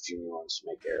depends on if Junior wants to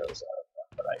make arrows out of them.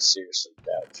 But I seriously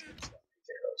doubt Junior's going to make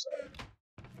arrows out of them.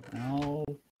 No.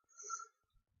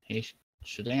 He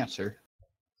should answer.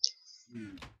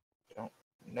 Don't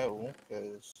know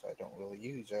because I don't really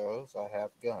use arrows. I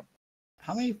have gun.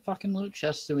 How many fucking loot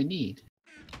chests do we need?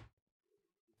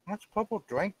 How much purple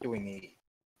drink do we need?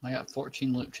 I got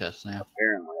 14 loot chests now.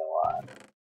 Apparently a lot.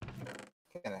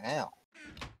 Fucking hell.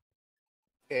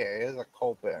 Here, here's a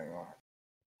coal bearing on.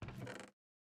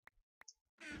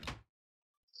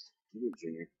 You,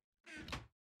 Junior.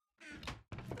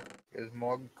 Here's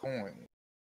more coins.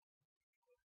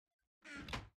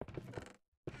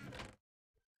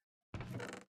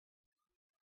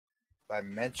 I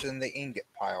mentioned the ingot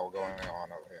pile going on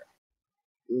over here.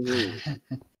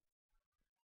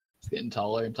 It's getting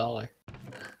taller and taller.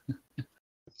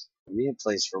 We need a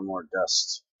place for more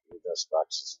dust. The dust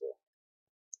box is full.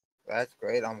 That's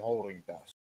great. I'm holding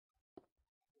dust.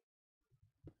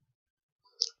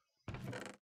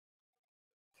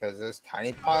 Because there's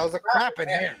tiny piles of crap in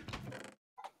here.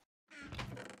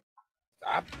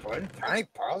 Stop putting tiny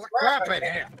piles of crap in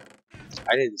here.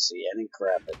 I didn't see any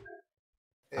crap in there.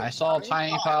 I saw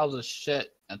tiny piles of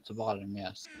shit at the bottom,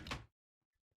 yes.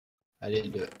 I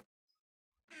didn't do it.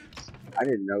 I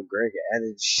didn't know Greg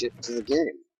added shit to the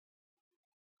game.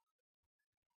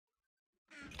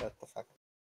 Shut the fuck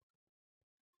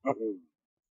Oh,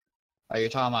 Are you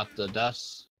talking about the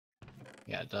dust?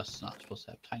 Yeah, dust's not supposed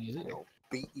to have tiny up. either. I'll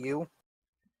beat you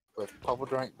with purple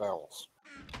drink barrels.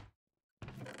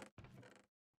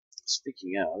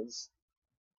 speaking of,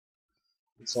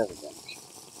 let's have a drink. I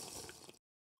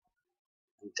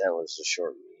think that was a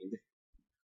short mead.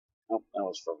 Nope, that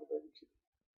was purple drink.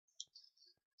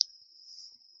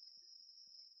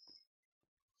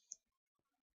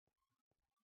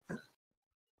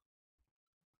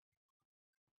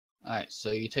 Alright,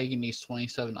 so you're taking these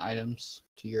 27 items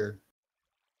to your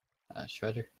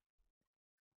shredder?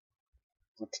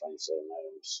 What 27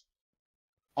 items?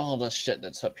 All the shit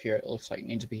that's up here, it looks like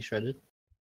needs to be shredded.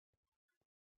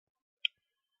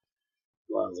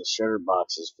 Well, the shredder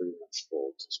box is pretty much full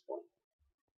at this point.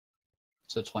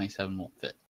 So 27 won't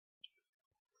fit.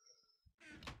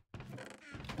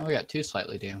 Oh, we got 2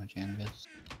 slightly damaged animals.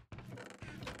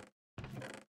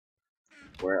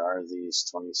 Where are these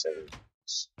 27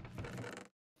 items?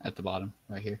 At the bottom,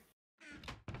 right here.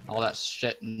 All that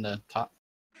shit in the top.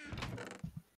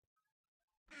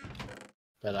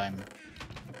 That I'm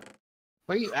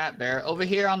Where you at, Bear? Over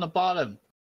here on the bottom.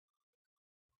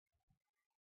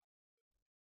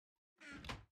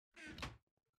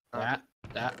 That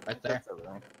right there.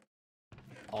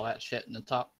 All that shit in the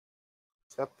top.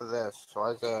 Except for this. So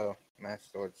why's a mass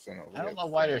storage center over I don't here? know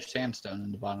why there's sandstone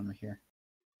in the bottom of here.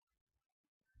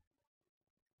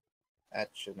 That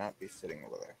should not be sitting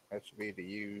over there. That should be the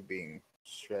you being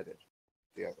shredded.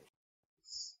 The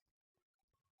others.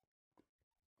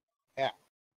 Yeah.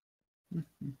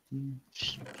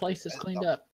 Place is cleaned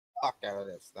up. Fuck out of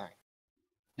this thing.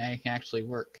 Now you can actually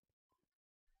work.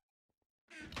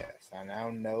 Yes, I now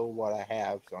know what I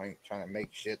have, so I ain't trying to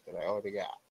make shit that I already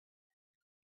got.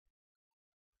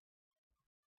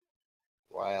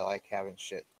 Why I like having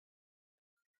shit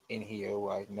in here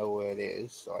where I know where it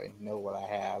is, so I know what I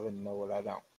have and know what I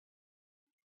don't.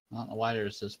 I don't know why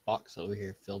there's this box over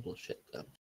here filled with shit though.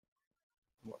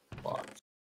 What box?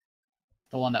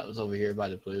 The one that was over here by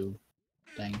the blue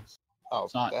things. Oh,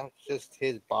 It's not- that's just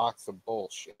his box of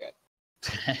bullshit.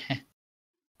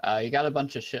 You got a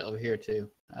bunch of shit over here too.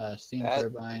 Steam That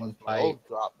turbine, was my pipe, old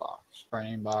drop box.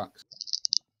 burning box,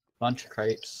 bunch of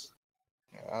crates.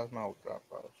 Yeah, that was my old drop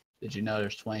box. Did you know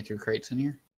there's 22 crates in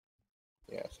here?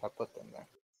 Yes, I put them there.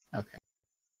 Okay.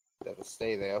 That'll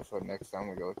stay there for next time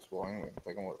we go exploring. We can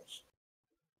take them with us.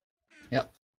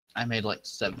 Yep. I made like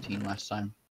 17 last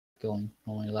time going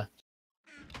when we left.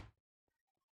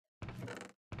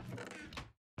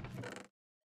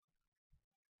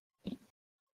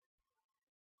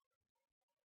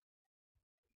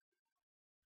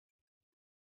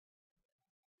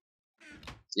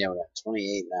 Yeah, we got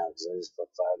 28 now because I just put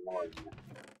 5 more in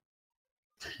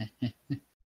there.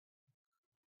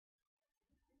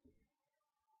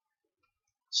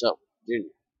 So, Junior.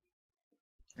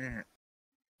 Mm-hmm.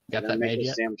 Got Can I that make made a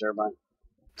yet? steam turbine?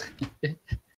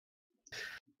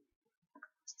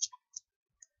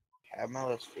 Have my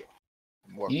list here.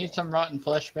 You need some rotten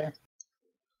flesh, Bear?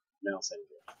 No, thank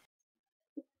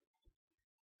you.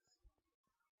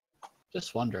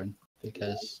 Just wondering,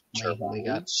 because we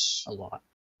got a lot.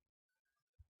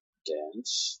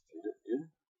 Dense. Yeah.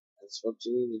 That's what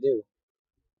you need to do.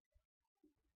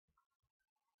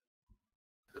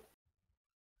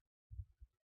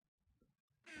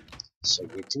 So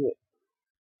get to it.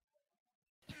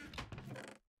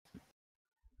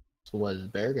 So what is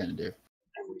Bear gonna do?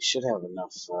 And we should have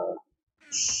enough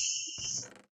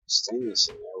stainless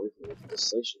in there. We can make a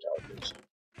distillation tower pretty soon.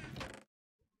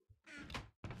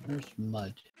 There's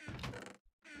mud.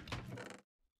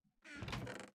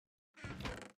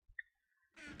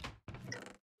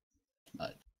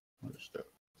 Mud. What is there?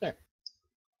 There.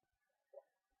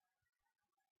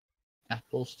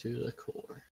 Apples to the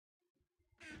core.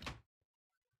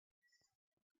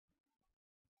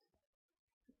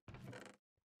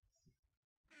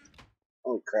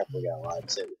 Holy crap, we got a lot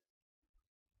too.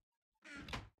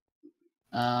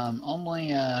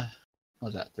 Only what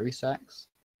was that, 3 sacks?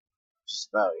 Just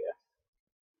about, yeah.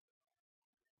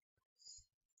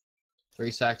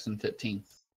 3 sacks and 15.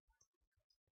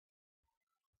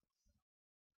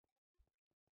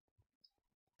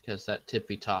 Because that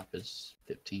tippy top is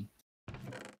 15.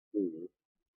 Mm-hmm.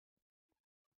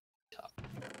 Top.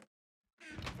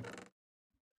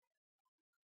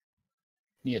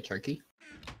 Need a turkey?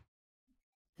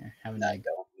 Here, have an I egg.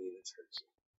 don't need a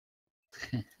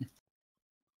turkey.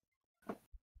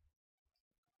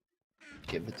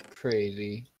 Give it to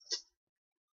Crazy.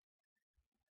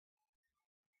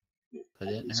 Put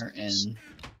it in her inn.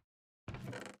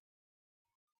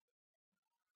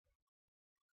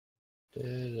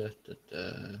 Da.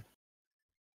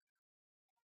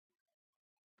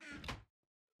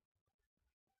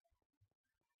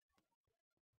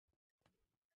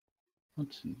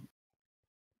 What's in?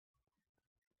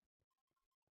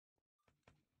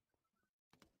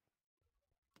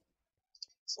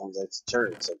 Sounds like the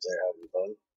turrets up there having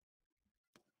fun.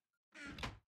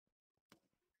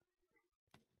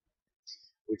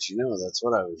 Which, you know, that's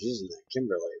what I was using that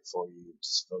Kimberlite for, you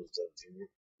disposed of, Junior.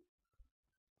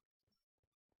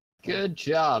 Good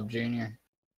job, Junior.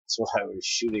 That's what I was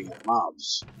shooting at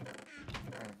mobs.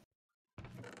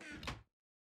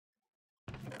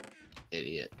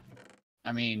 Idiot.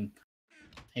 I mean,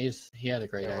 he had a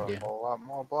great idea. A whole lot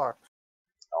more blocks.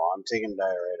 Oh, I'm taking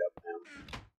diorite up now.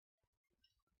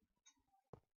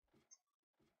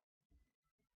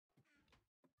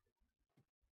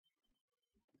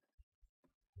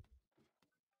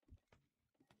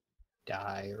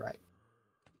 Die right.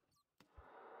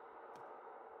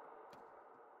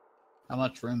 How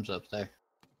much room's up there?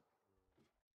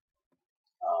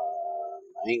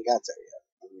 I ain't got there yet.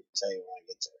 Let me tell you when I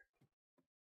get there.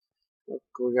 Look,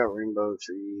 we got rainbow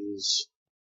trees.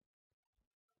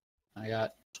 I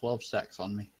got 12 stacks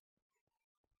on me.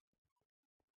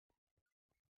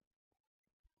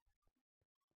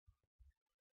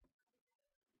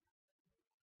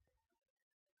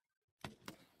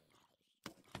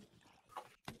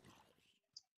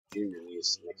 Junior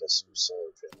needs to make us some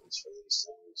solar panels for these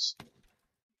things.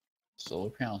 Solar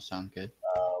panels sound good.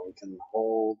 We can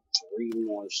hold 3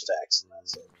 more stacks, and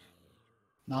that's it.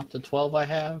 Not the 12 I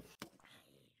have.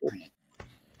 Darn it.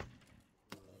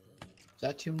 Is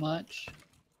that too much?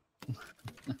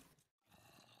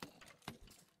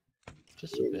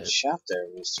 Just a Getting bit. shot there,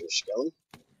 Mr. Skelly.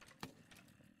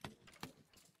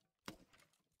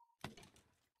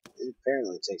 It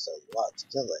apparently takes a lot to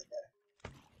kill that guy.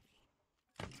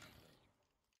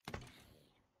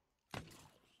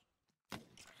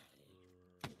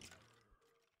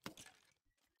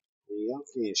 Y'all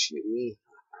can't shoot me.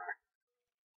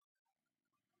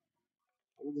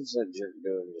 What is that jerk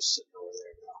doing just sitting over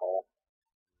there in the hole?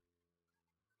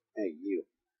 Hey, you.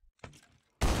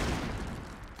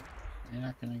 You're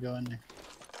not gonna go in there.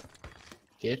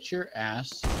 Get your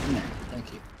ass in there.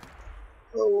 Thank you.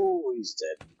 Oh, he's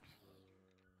dead.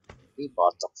 He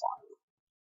bought the farm.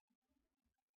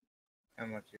 How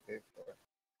much you pay for it?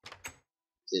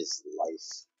 His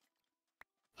life.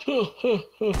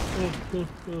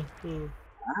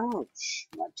 Ouch.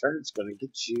 My turn's gonna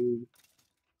get you.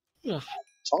 Yeah. I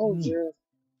told you.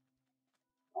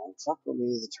 Don't fuck with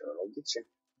me, the turn will get you.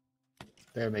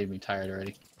 Bear made me tired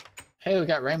already. Hey, we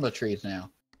got rainbow trees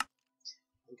now. I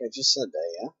think I just said that,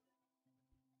 yeah?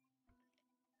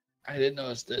 I didn't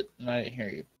notice it, and I didn't hear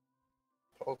you.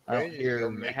 Told I don't Crazy to hear go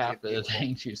make half it of the beautiful.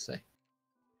 things you say.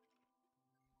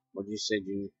 What did you say,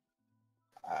 Junior?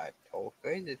 I told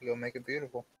Crazy to go make it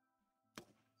beautiful.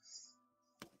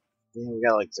 Yeah, we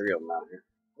got like 3 of them out here.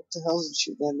 What the hell is it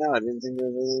shooting at now? I didn't think there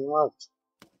was anything left.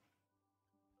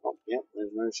 Oh, yep,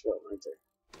 there's another scope right there.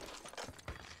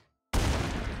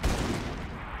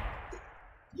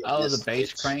 You Oh, the missed,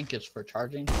 base bitch. crank is for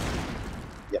charging?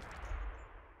 Yep.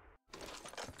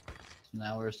 So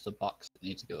now where's the box that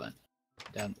needs to go in?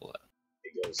 Down below.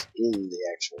 It goes in the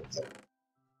actual thing.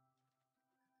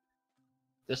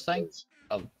 This thing? Goes,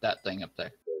 Oh, that thing up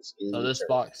there. goes in So the this turret.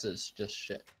 box is just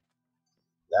shit.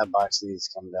 That box needs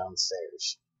to come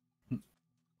downstairs.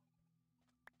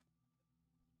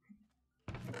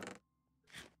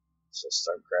 So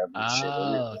start grabbing shit in it.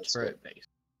 Oh, That's turret base.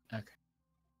 Okay.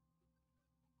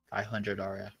 500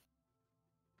 RF.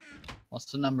 What's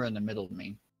the number in the middle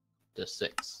mean? The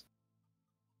 6.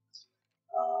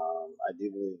 I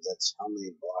do believe that's how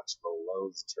many blocks below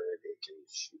the turret it can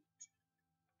shoot.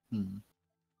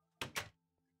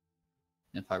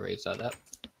 If I raise that up.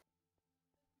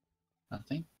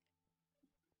 Nothing.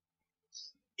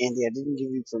 Andy, I didn't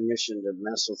give you permission to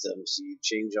mess with them, so you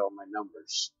change all my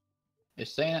numbers.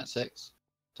 It's staying at 6.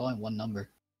 It's only one number.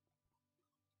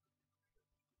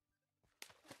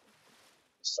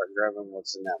 Start grabbing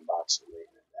what's in that box and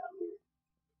laying it down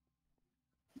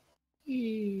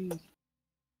here.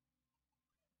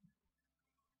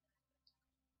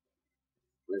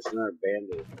 There's another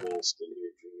bandit mask in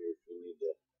here, Junior, if you need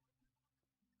to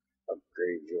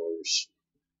upgrade yours.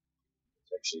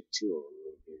 There's actually 2 of them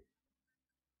right here.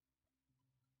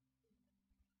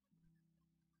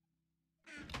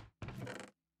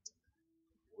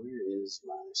 Where is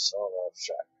my sawed-off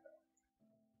shotgun?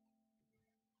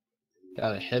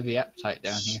 Got a heavy appetite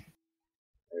down here.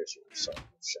 There's my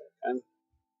sawed-off shotgun.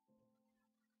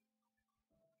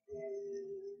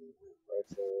 And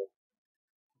rifle,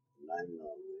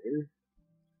 9mm.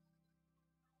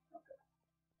 Okay.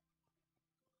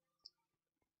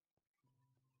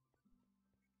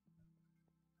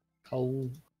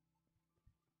 Coal.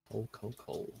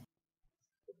 Coal.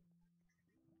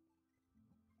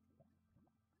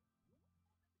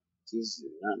 These do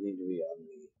not need to be on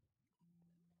me.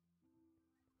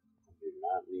 I do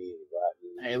not need rotten.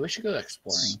 Hey, we should go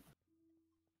exploring.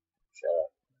 Shut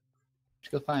up. Let's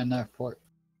go find another port.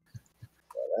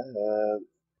 Shut up.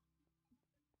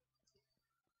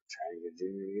 Trying to get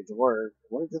Junior to get to work.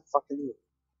 Where the fucking...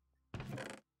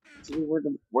 Junior,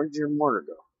 where'd your mortar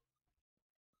go?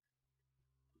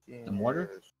 The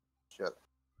mortar? Shut up.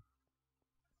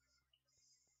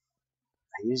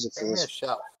 I use it for Bring me this a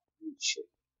shelf. shit.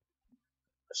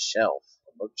 A shelf?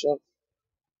 A bookshelf?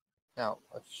 No,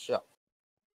 a shelf.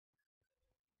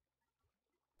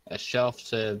 A shelf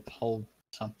to hold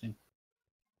something.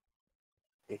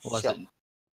 A What was shelf. it?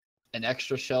 An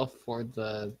extra shelf for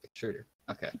the extruder.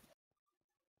 Okay.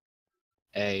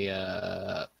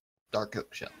 A dark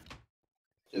oak shelf.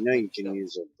 You know you can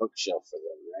use a bookshelf for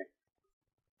them, right?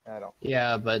 I don't.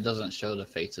 Yeah, but it doesn't show the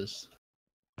faces.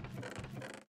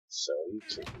 so you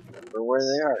can't remember where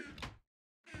they are.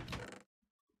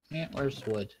 Yeah, where's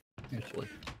wood? Here's wood.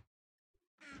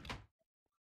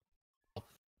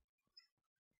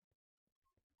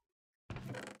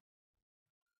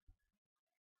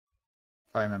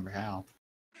 If I remember how.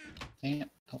 Dang it,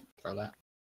 don't throw that.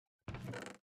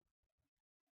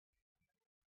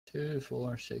 2,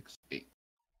 4, 6, 8.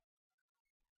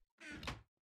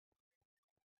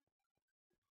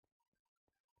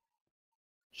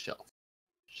 Shelf.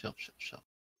 Shelf, shelf, shelf.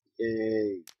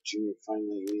 Yay, Junior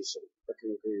finally used some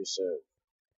frickin' creosote.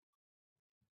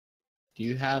 Do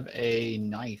you have a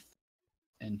knife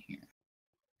in here?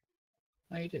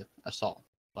 Oh, you do. A saw.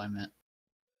 What I meant.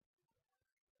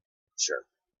 Sure.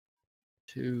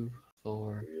 2,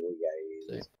 4, We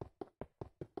gotta use 6.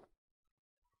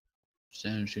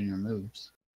 Soon as Junior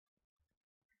moves.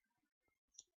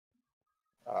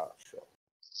 Oh, shit.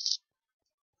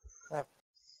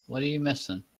 What are you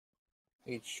missing?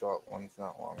 Each short one's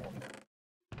not long one.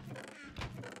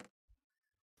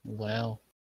 Well.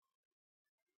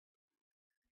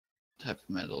 What type of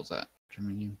metal is that?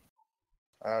 Germanium.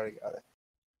 I already got it.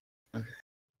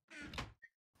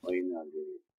 Well, you know,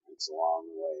 dude, it's a long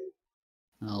way.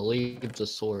 I'll leave the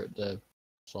sword, the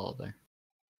saw there.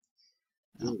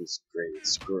 That was great at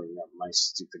screwing up my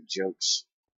stupid jokes.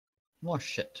 More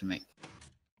shit to make.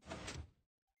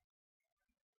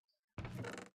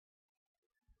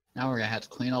 Now we're gonna have to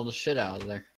clean all the shit out of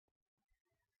there.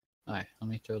 Alright, let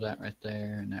me throw that right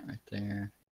there and that right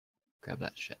there. Grab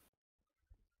that shit.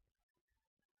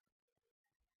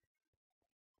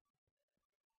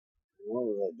 What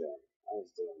was I doing? I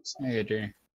was doing something. There you go,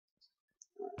 Junior.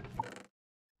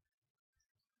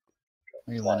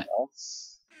 Where you That want it? off.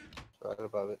 Right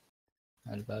above it.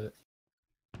 Right above it.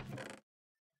 And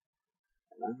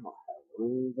I don't have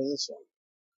room for this one.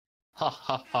 Ha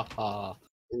ha ha ha.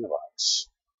 In the box.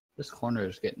 This corner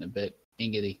is getting a bit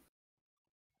ingety.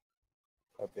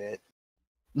 A bit.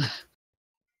 Did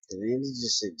Andy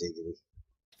just say diggity?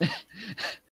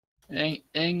 Yeah.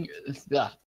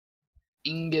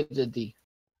 Ingety.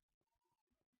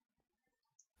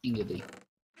 Ingety.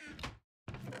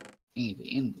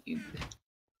 Ingety.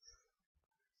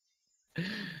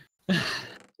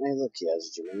 Hey, look, he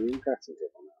has a Germanium crafting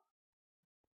table now.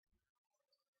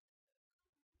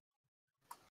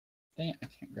 Dang it, I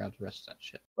can't grab the rest of that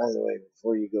shit. By the way,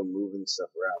 before you go moving stuff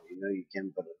around, you know you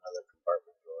can put another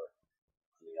compartment door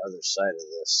on the other side of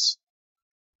this.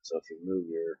 So if you move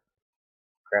your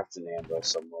crafting anvil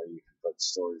somewhere, you can put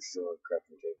storage drawer,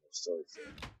 crafting table, storage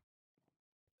drawer.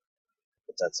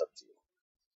 But that's up to you.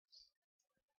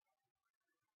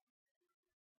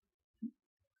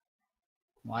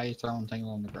 Why are you throwing things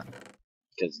on the ground?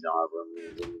 Because you don't have room in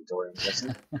your inventory, I'm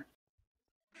guessing.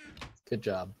 Good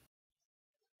job.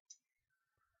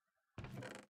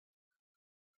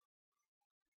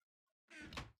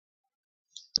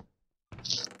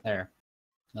 There.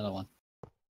 Another one.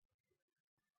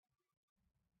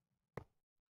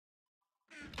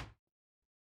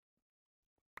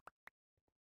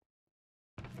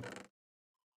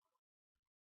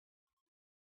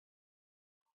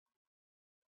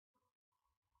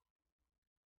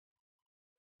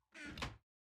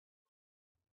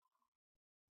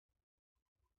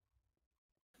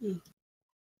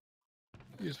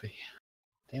 Excuse me.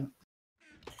 Damn it.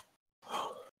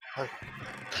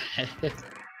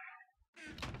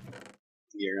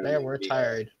 You're gonna There, make we're me,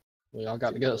 tired. We all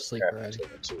got to go to sleep crafting already.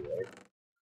 table too, right?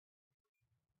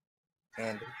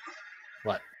 Andy,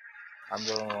 What? I'm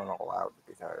the only one allowed to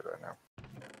be tired right now.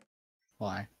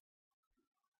 Why?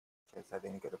 Because I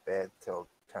didn't go to bed till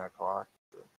 10 o'clock.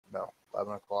 No,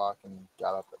 11 o'clock and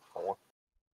got up at 4.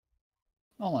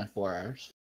 Only 4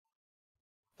 hours.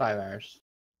 5 hours.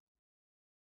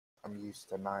 I'm used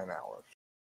to 9 hours.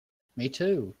 Me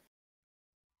too.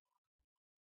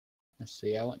 Let's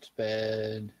see, I went to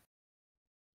bed.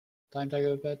 Time did I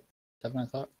go to bed? 7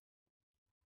 o'clock?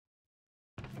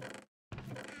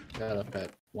 Got up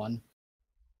at 1.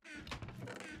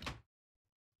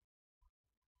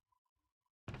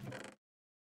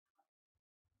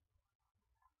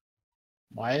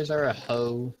 Why is there a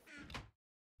hoe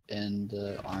in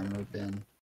the armor bin?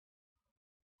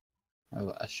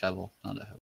 Oh, a shovel, not a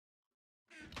hoe.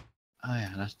 Oh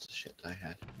yeah, that's the shit I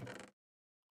had.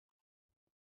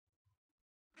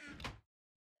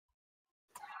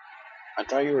 I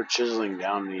thought you were chiseling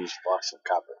down these blocks of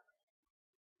copper.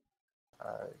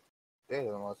 I did,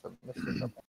 unless I missed a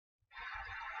couple.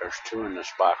 There's 2 in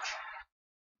this box.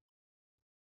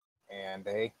 And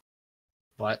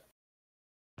What?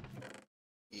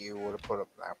 you would have put up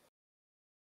now.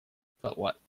 But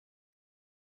what?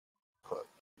 Put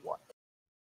what?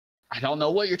 I don't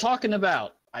know what you're talking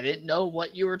about. I didn't know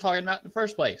what you were talking about in the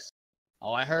first place.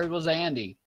 All I heard was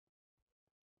Andy.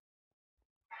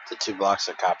 The 2 blocks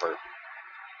of copper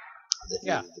that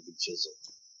Yeah. needed to be chiseled.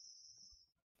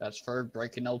 That's for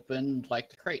breaking open, like,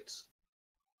 the crates.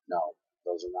 No,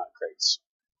 those are not crates.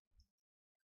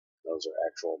 Those are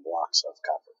actual blocks of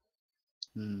copper.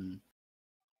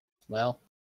 Well,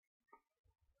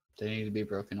 they need to be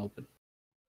broken open.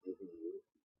 Mm-hmm.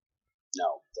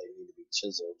 No, they need to be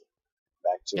chiseled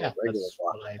back to Yeah, a regular that's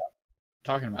block what of I'm copper.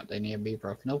 talking about. They need to be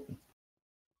broken open.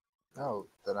 No,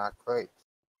 they're not great.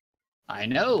 I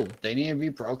know. They need to be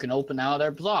broken open out of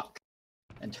their block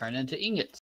and turned into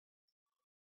ingots.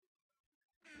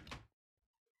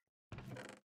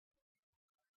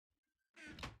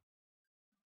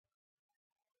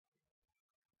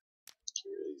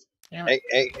 Damn it.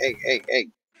 Hey.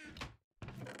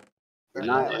 You're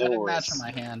not I didn't match Ilworth. on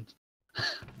my hand.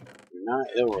 You're not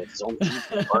Ilworth. Don't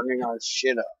keep burning our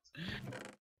shit up.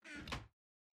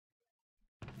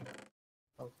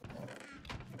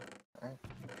 Okay.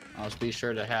 I'll just be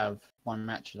sure to have one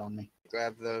match it on me.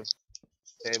 Grab the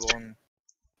table and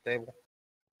table.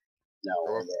 No,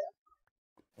 Or-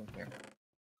 yeah. Okay.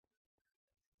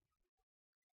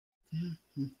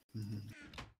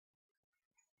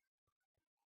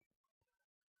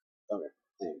 Okay,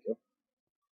 thank you.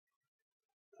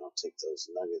 I'll take those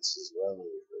nuggets as well and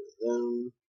get rid of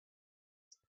them.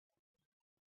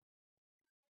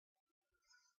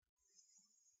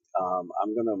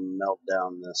 I'm gonna melt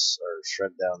down this or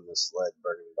shred down this lead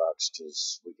burning box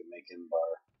because we can make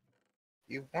Inbar.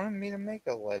 You wanted me to make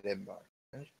a lead bar.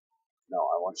 No,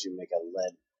 I want you to make a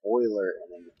lead boiler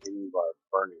and an Inbar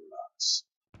burning box.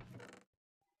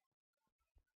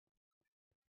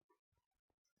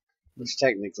 Which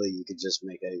technically you could just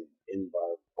make a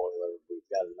Inbar boiler. We've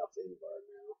got enough Inbar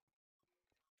now.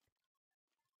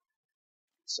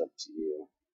 It's up to you.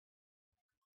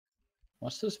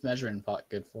 What's this measuring pot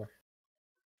good for?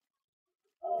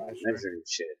 Measuring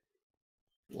shit.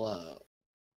 Whoa.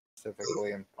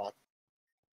 Specifically in pot.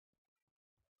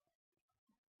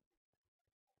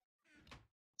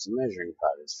 It's a measuring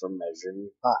pot. It's for measuring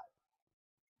pot.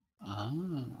 Ah.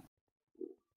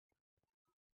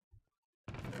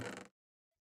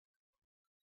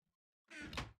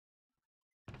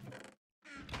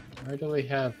 Where do we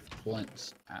have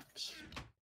flints at?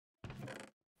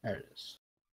 There it is.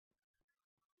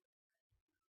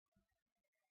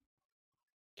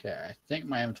 Okay, I think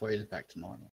my inventory is back to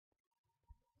normal.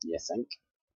 You think?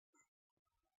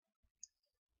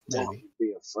 Maybe. That would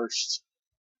be a first.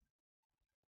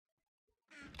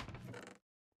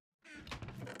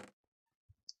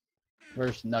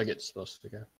 Where's Nuggets supposed to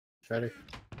go? Shredder?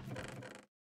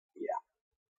 Yeah.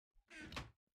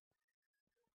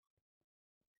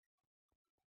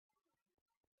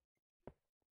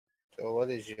 So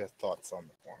what is your thoughts on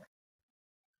the corner?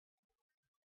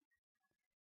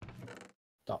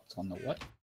 Thoughts on the what?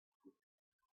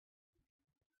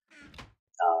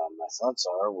 My thoughts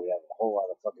are we have a whole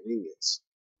lot of fucking ingots.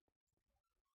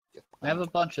 I have a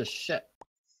bunch of shit.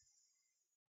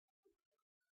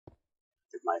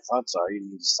 My thoughts are you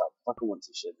need to stop fucking with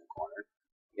the shit in the corner.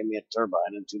 Give me a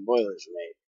turbine and 2 boilers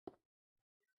made.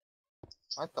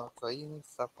 I thought so. You need to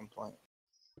stop complaining.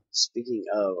 Speaking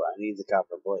of, I need the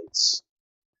copper plates.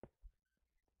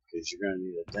 Because you're going to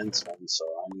need a dense one, so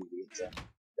I need to get them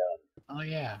done. Oh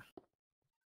yeah.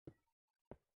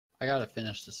 I gotta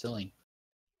finish the ceiling.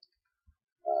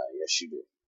 Yes, you do.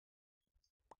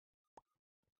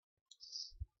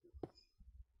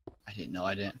 I didn't know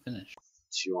I didn't finish.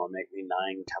 So you want to make me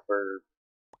 9 copper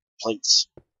plates?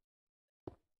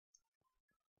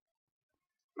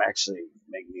 Actually,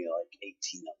 make me like 18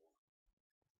 of them.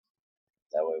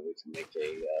 That way we can make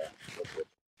a liquid.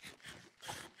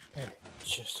 Hey,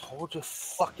 just hold your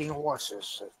fucking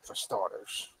horses for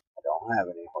starters. I don't have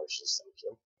any horses, thank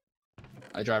you.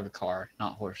 I drive a car,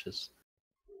 not horses.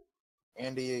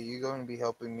 Andy, are you going to be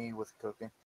helping me with cooking?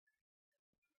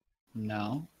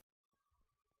 No.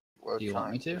 We're Do you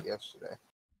want me trying to? Yesterday.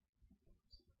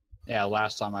 Yeah,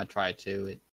 last time I tried to,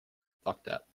 it fucked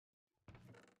up.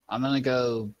 I'm gonna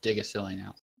go dig a ceiling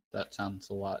out. That sounds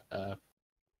a lot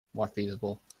more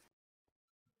feasible.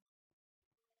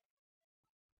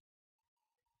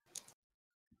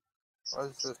 What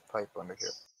is this pipe under here?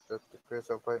 Is that the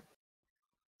creosote pipe?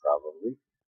 Probably.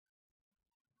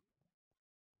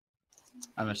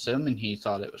 I'm assuming he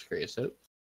thought it was creosote.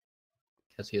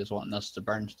 Because he was wanting us to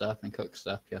burn stuff and cook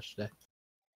stuff yesterday.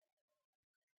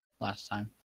 Last time.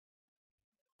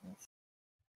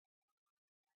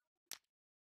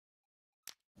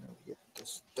 Let me get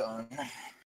this done.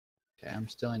 Okay, I'm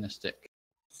stealing a stick.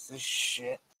 What's this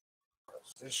shit?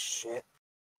 What's this shit?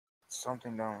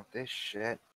 something done with this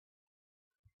shit.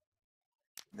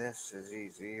 This is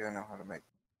easy. I know how to make.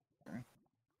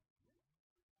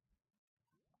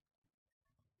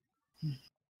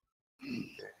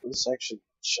 Let's actually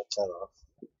shut that off.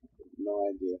 No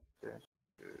idea. This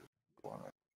is one.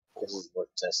 This is worth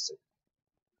testing.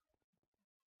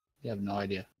 You have no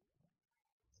idea.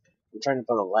 I'm trying to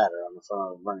put a ladder on the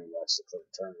front of a burning box to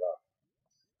turn it off.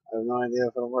 I have no idea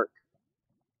if it'll work.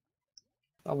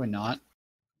 Probably not.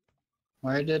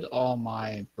 Where did all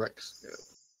my bricks go?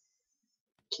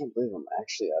 I can't believe I'm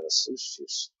actually out of sluice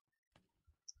juice.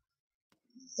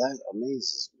 That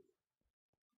amazes me.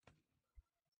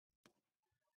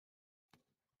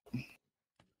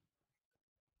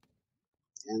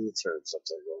 And the turret's up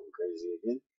there going crazy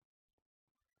again.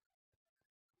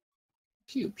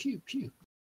 Pew, pew, pew.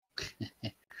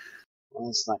 Well,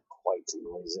 it's not quite the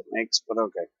noise it makes, but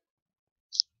okay.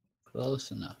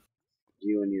 Close enough.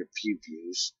 You and your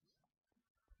pew-pews.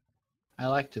 I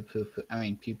like to pew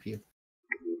pew.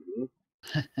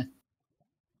 Mm-hmm.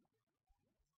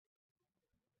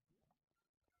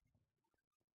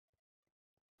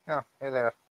 Oh, hey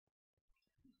there.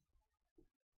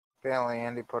 Apparently,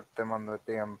 Andy put them on the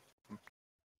damn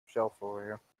shelf over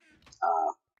here.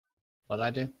 What'd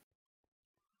I do?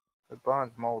 The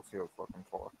bronze molds he was looking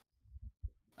for.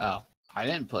 Oh, I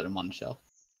didn't put them on the shelf.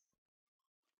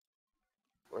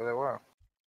 Where they were.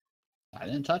 I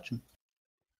didn't touch them.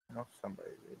 No,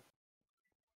 somebody did.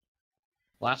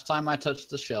 Last time I touched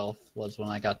the shelf was when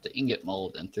I got the ingot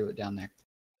mold and threw it down there.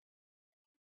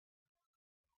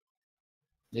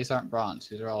 These aren't bronze.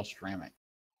 These are all ceramic.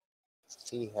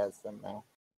 He has them now.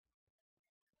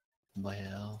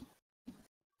 Well,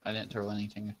 I didn't throw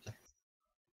anything up there.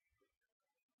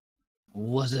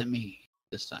 Was it me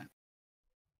this time?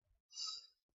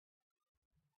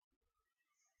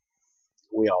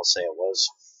 We all say it was.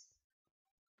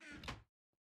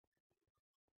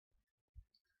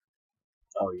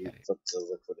 Oh, you put the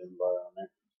liquid in bar on there.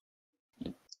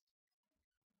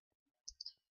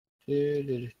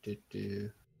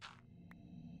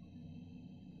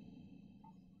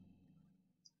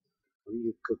 What are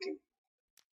you cooking?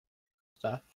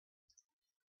 Stuff.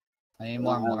 I need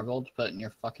more marble to put in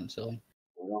your fucking ceiling.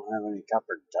 We don't have any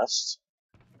copper dust.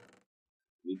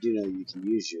 You do know you can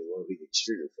use your low heat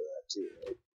extruder for that too,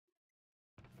 right?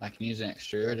 I can use an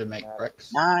extruder to make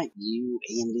bricks. Not you,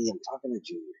 Andy. I'm talking to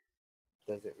Junior.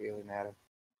 Does it really matter?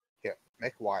 Here,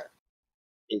 make wire.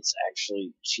 It's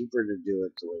actually cheaper to do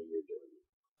it the way you're doing it.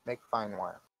 Make fine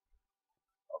wire.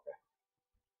 Okay.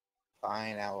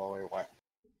 Fine alloy wire.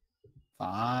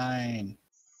 Fine.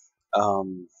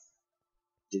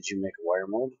 Did you make a wire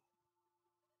mold?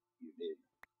 You did.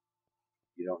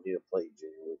 You don't need a plate,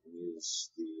 Junior. We can use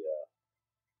the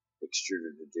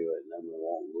extruder to do it, and then we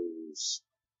won't lose.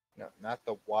 No, not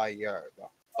the wire. The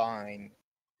fine.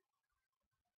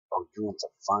 Oh, you want the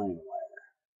fine wire?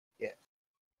 Yeah.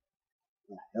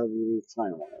 What the hell do you need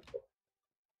fine wire for?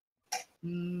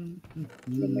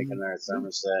 You're making our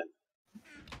thermostat.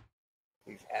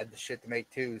 We've had the shit to make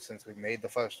two since we made the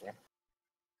first one.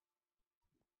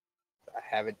 I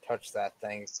haven't touched that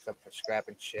thing except for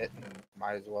scrapping shit, and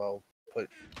might as well put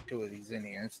two of these in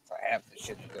here since I have the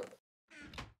shit to do it.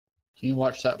 Can you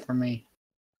watch that for me?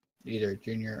 Either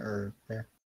Junior or Bear?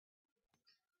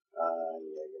 Yeah,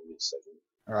 give me a second.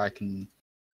 Or I can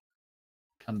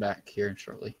come back here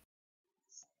shortly.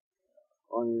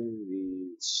 On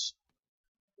these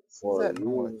What's four that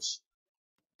noise? use.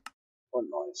 What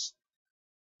noise?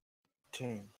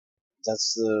 Team.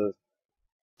 That's the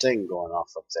thing going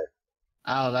off up there.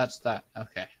 Oh, that's that.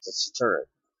 Okay. That's the turret.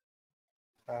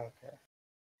 Okay.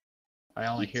 I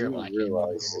only You hear it do when I came over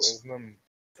realize here. this- Rhythm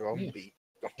drum Yeah. beat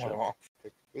going Sure. off.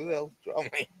 Little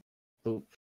drumming. Boop.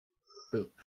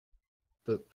 Boop.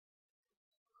 Boop.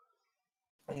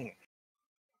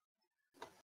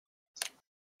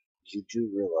 You do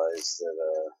realize that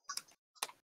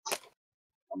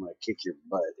I'm gonna kick your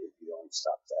butt if you don't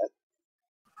stop that.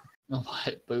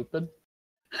 What? Booping?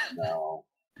 No.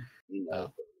 You know Oh.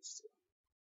 what he's doing.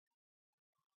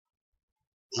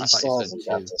 I He thought still you said hasn't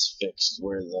got two. this fixed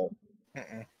where the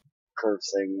Mm-mm. curve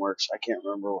thing works. I can't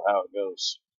remember how it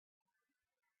goes.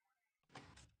 Do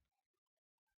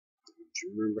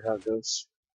you remember how it goes?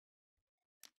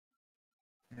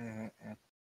 Mm-mm.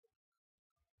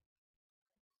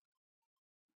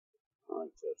 I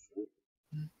like this, right?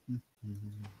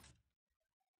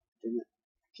 Damn it.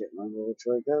 I can't remember which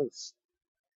way it goes.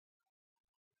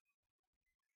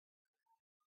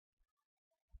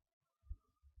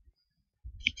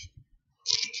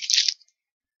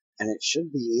 And it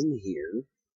should be in here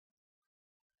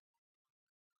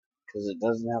because it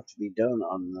doesn't have to be done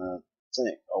on the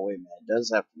thing. Oh wait a minute, it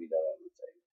does have to be done on the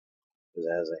thing because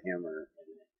it has a hammer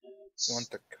in it. And it's, You want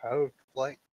the code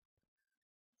plate?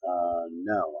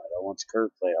 no, I don't want the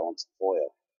curved plate. I want the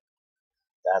foil.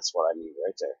 That's what I need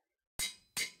right there.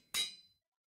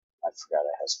 I forgot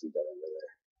it has to be done over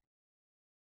there.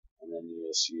 And then you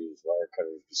just use wire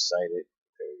cutters beside it.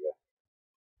 There you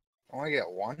go. Only get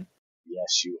one?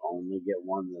 Yes, you only get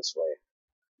one this way.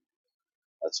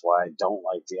 That's why I don't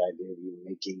like the idea of you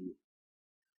making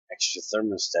extra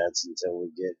thermostats until we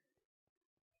get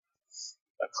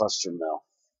a cluster mill.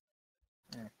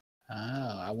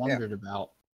 Oh, I wondered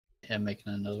about him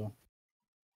making another one.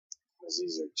 Because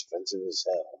these are expensive as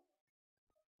hell.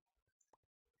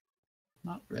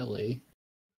 Not really.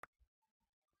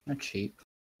 They're cheap.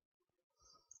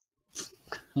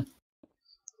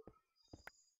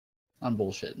 I'm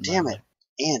bullshitting. Damn it,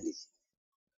 Andy.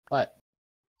 What?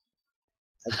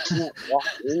 I can't walk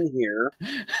in here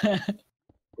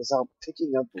without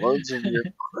picking up loads of your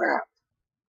crap.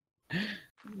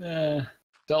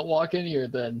 Don't walk in here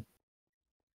then.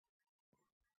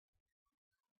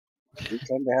 You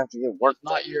kind of have to get work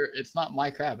done. It's not my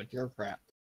crap, it's your crap.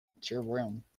 It's your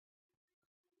room.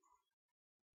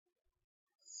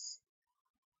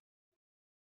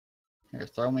 Here,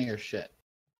 throw me your shit.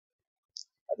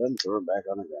 I didn't throw it back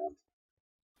on the ground.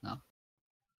 No.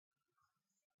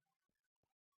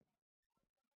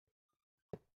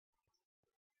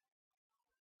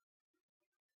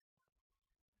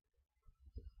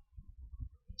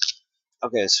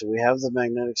 Okay, so we have the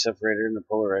magnetic separator and the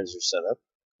polarizer set up.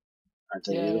 Aren't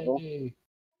they beautiful? Yay.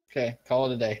 Okay, call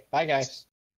it a day. Bye, guys.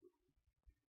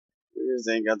 We just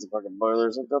ain't got the fucking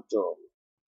boilers hooked up to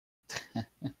them.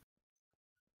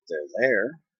 They're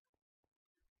there.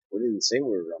 We didn't say we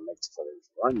were going to make the footers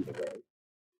run today.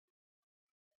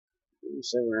 We didn't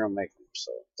say we were going to make them,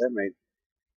 so they're made.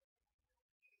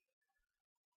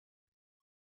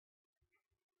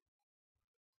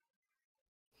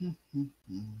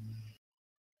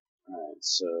 Alright,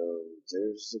 so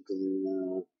there's the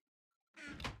Galena.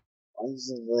 Why is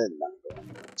the lid not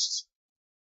going next?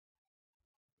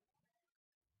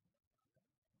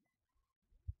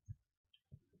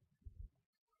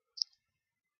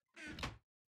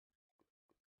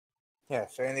 Yeah,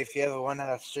 so and if you ever run out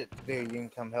of shit to do, you can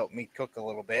come help me cook a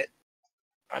little bit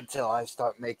until I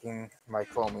start making my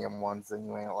chromium ones, then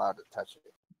you ain't allowed to touch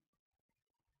it.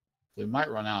 We might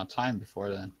run out of time before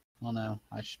then. Well, no,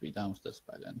 I should be done with this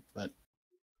by then, but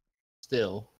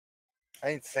still. I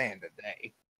ain't saying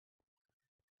today.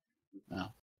 No.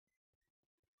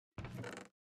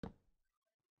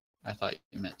 I thought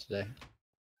you meant today.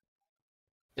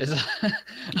 Is that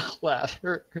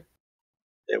louder?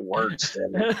 It works,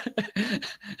 damn it.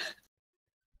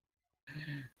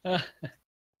 If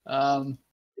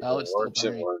Oh, it it's works, still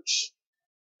it burning. works.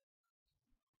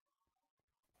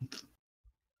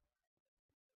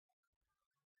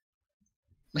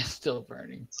 It's still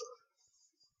burning.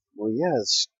 Well,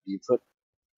 yes, you put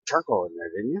charcoal in there,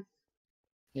 didn't you?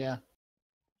 Yeah,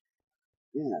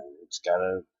 Yeah, it's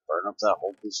gotta burn up that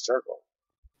whole piece of charcoal.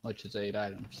 which is 8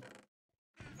 items.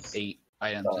 8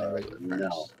 items in a regular furnace.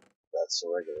 No, that's a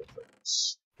regular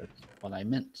furnace. That's what I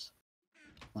meant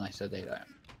when I said 8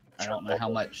 items. I don't know how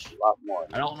Charcoal much. does a lot more.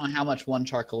 I don't know how much one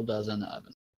charcoal does in the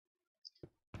oven.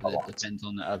 A It lot. depends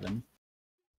on the oven A and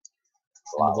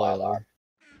the lot. boiler.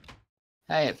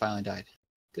 Hey, it finally died.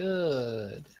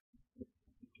 Good.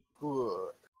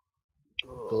 Good.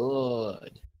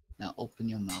 Good. Now open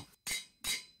your mouth.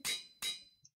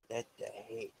 That I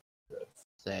hate.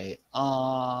 Say,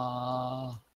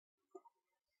 ah.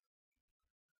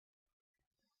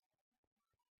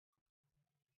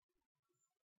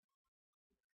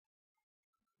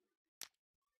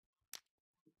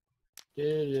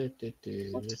 What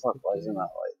the fuck? Why is it not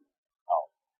light? Oh,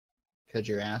 Cause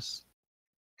your ass.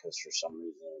 because for some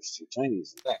reason there's two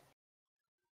tinies in there.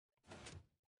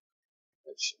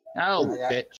 That should not- Oh, I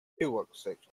got- bitch. 2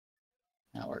 workstations.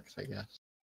 That works, I guess.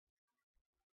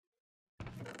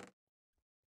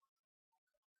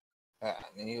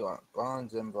 And you want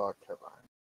bronze and block turbine.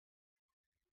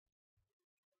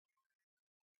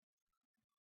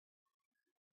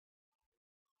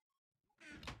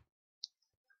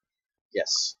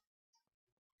 Yes.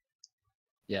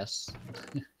 Yes.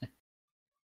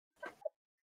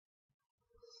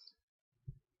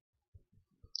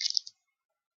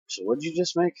 So what did you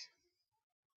just make?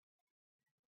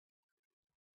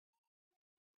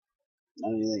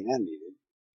 Not anything I needed.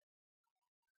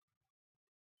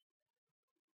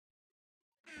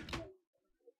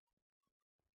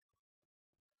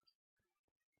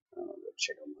 I'm gonna go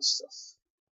check on this stuff.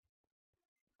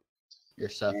 Your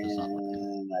stuff is not working.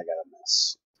 And I got a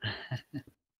mess.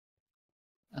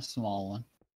 A small one.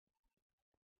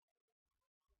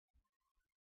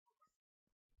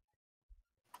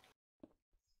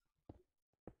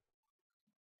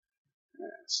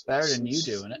 So Better than you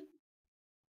doing it.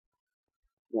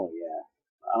 Well, yeah.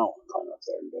 I don't want to climb up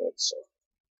there and do it, so.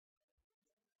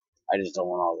 I just don't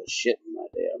want all this shit in my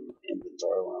damn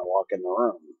inventory when I walk in the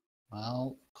room.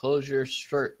 Well, close your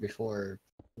shirt before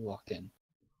you walk in.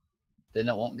 Then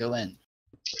it won't go in.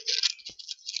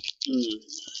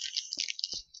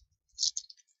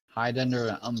 Hide under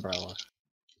an umbrella.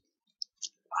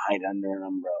 Hide under an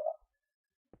umbrella.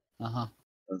 Uh-huh.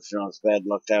 It's not bad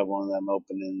luck to have one of them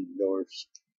opening doors.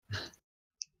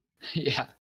 Yeah,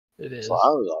 it is. So I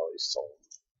was always told.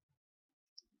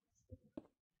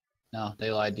 No,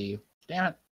 they lied to you.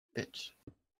 Damn it, bitch.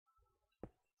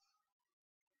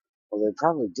 Well, they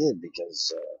probably did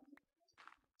because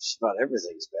just about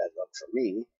everything's bad luck for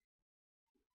me.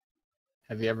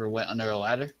 Have you ever went under a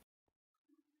ladder?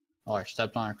 Or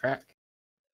stepped on a crack?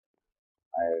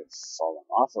 I've fallen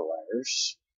off of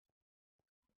ladders.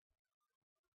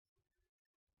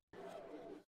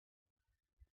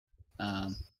 No.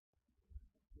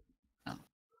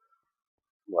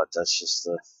 What? That's just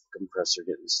the compressor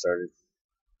getting started.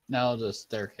 No, the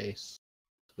staircase.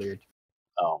 It's weird.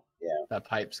 Oh, yeah. That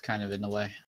pipe's kind of in the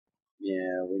way.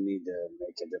 Yeah, we need to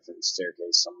make a different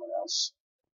staircase somewhere else.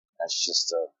 That's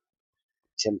just a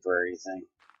temporary thing.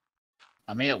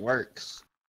 I mean, it works.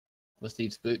 With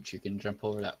these boots, you can jump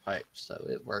over that pipe, so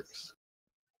it works.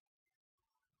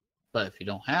 But if you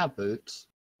don't have boots,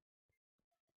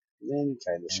 Then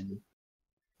kind of then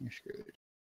you're screwed.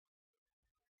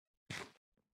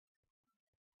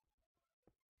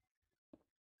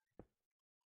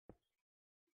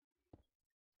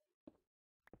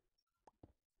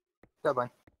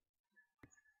 Turbine.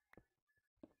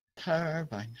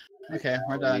 Turbine. Okay,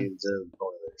 we're we done. need the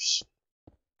boilers.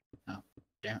 Oh,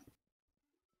 damn.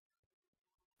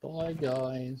 Bye,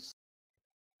 guys.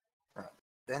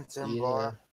 Denson Yeah.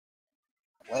 bar,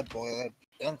 lead boiler,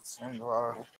 Denson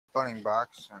bar, burning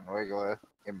box, and regular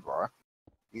bar.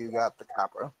 You got the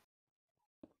copper.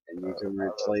 And you can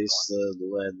replace the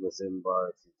lead with Inbar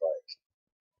if you'd like.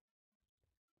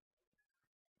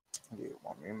 Do you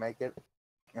want me to make it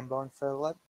bar instead of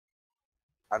lead?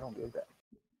 I don't do that.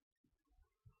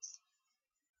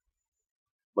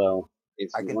 Well,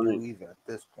 if I you can want do it, either at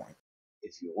this point.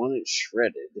 if you want it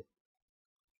shredded,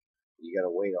 you gotta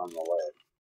wait on the lead.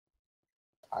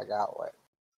 I got lead.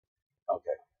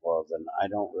 Okay, well then I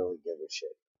don't really give a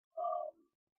shit.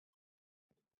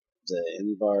 The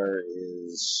Inbar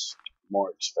is more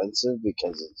expensive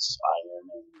because it's iron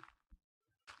and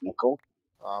nickel,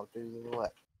 I'll do the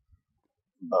lead.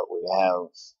 but we have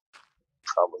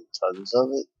probably tons of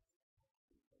it.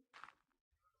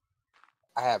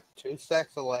 I have 2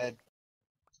 stacks of lead,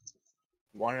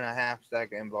 1.5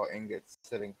 stack bar ingots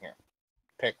sitting here.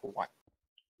 Pick one.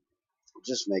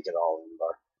 Just make it all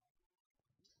Inbar.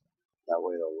 That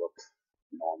way it'll look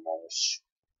normalish.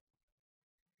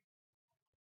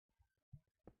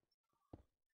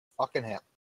 Fucking hell.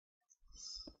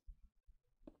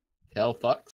 Hell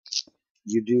fuck.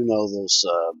 You do know those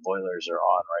boilers are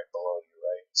on right below you,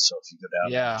 right? So if you go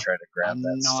down Yeah, and try to grab I'm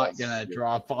that not stuff, gonna you're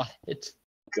drop on it.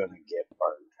 gonna get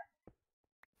burned,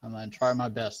 I'm gonna try my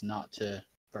best not to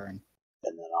burn.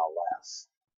 and then I'll laugh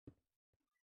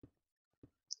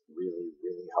really,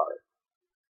 really hard.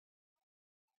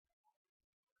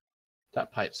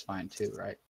 That pipe's fine too,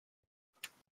 right?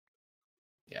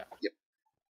 Yeah. Yep.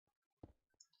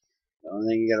 The only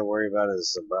thing you gotta worry about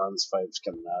is the bronze pipes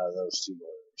coming out of those 2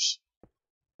 boilers.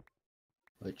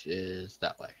 Which is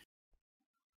that way.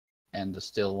 And the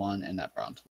steel one and that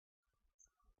bronze one.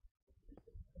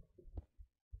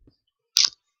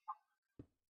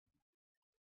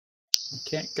 I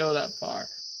can't go that far.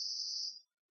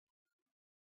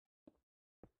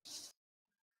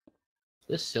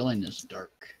 This ceiling is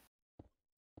dark.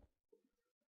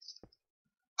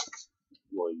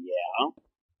 Well, yeah.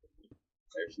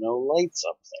 There's no lights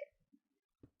up there.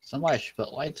 Somebody should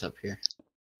put lights up here.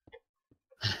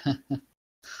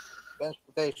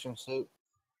 Transportation suit.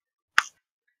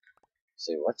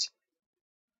 Say what?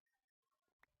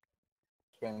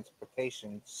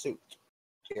 Transportation suit.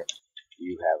 Here.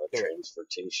 You have a Here.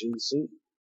 transportation suit?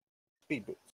 Speed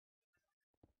boots.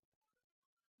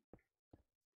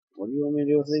 What do you want me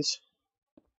to do with these?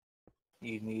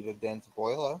 You need a dense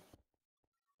boiler.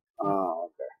 Oh,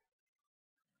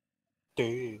 okay.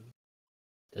 Dude.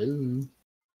 Ooh.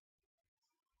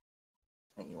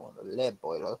 And you want a lead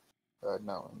boiler.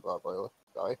 No, bar boiler.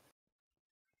 Sorry.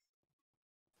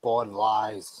 Board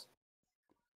lies.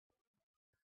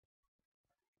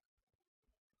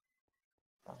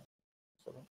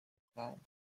 So, 9,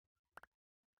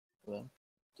 1,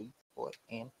 2, 4,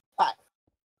 and 5.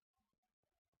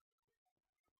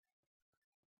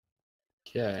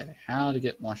 Okay, how to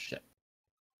get more shit.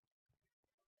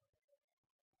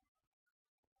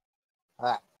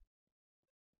 Alright.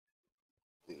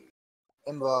 The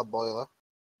Ember boiler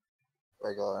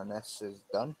regularness is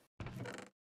done.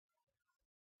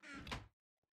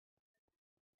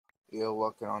 You're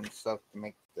working on stuff to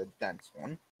make the dense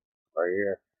one. Right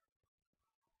here.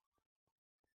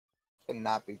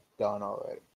 Cannot be done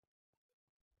already.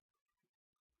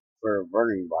 For a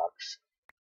burning box.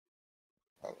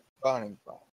 Burning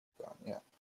box done, yeah.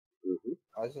 Mm-hmm.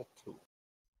 Why is it 2?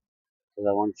 Because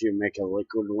I want you to make a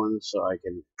liquid one so I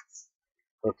can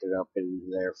hook it up in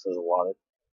there for the water.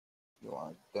 You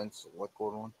want a dense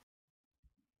liquid one?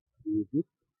 Mm-hmm.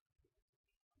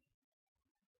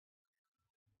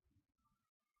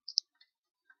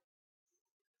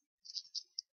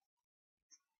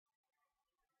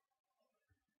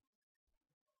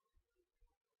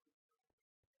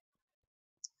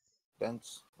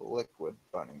 Dense liquid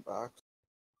burning box.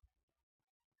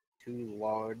 2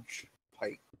 large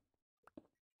pipe.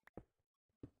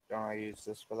 Don't I use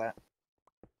this for that?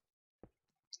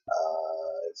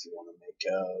 If you want to make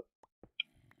a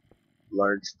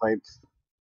large pipe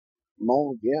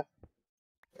mold, yeah.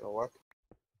 It'll work.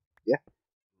 Yeah.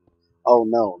 Oh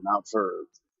no, not for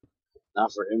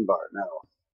Inbar, no.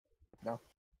 No.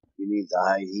 You need the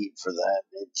high heat for that.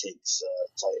 It takes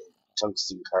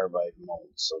tungsten carbide mold,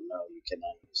 so no, you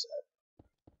cannot use that.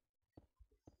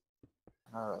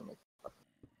 How do I make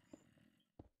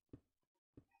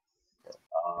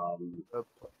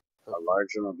A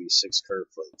large one will be 6 curve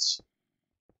plates.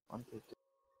 1, 2, 3,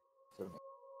 7,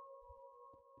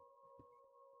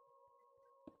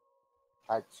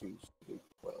 8. I choose to do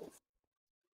 12.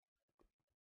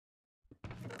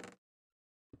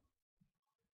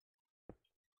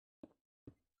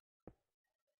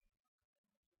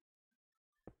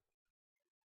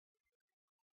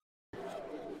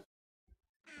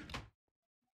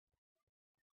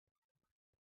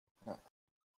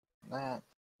 That.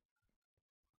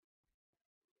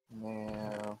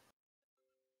 Now,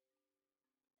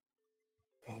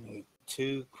 I need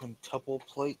 2 quintuple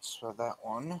plates for that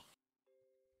one,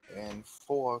 and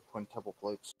 4 quintuple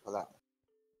plates for that one.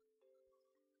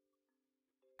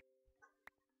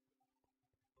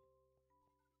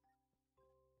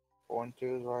 4 and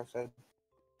 2 is what I said.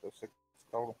 So 6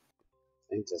 total.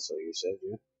 I think that's what you said,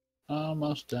 yeah.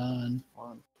 Almost done.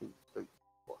 1, 2, 3,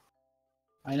 4.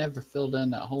 I never filled in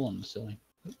that hole in the ceiling.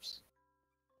 Oops.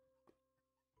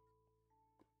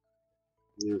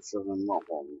 You're filling what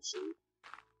hole in the ceiling?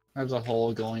 There's a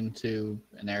hole going to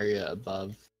an area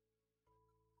above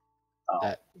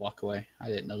that walkway. I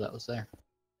didn't know that was there.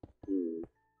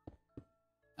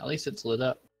 At least it's lit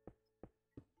up.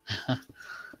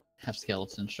 Have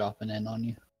skeletons dropping in on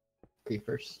you.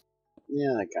 Creepers.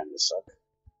 Yeah, that kind of suck.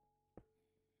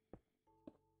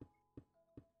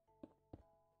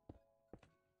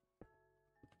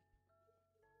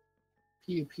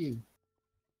 Pew pew.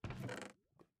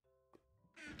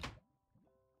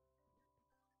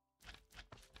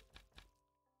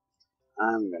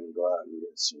 I'm gonna go out and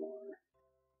get some more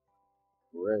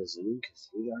resin because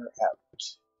we are out.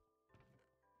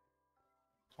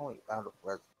 Only out of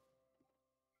resin.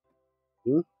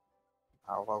 Hmm?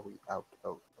 How are we out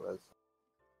of resin?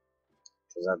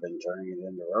 Because I've been turning it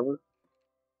into rubber.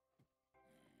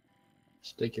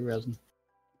 Sticky resin.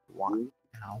 Why?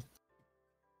 Ow.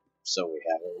 So we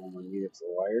have it when we need it for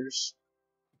wires.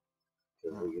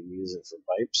 Because we can use it for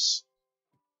pipes.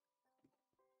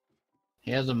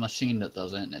 He has a machine that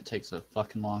does it, and it takes a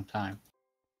fucking long time.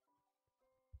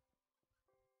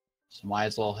 So might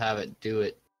as well have it do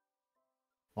it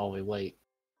while we wait.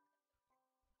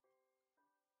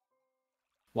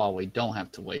 While we don't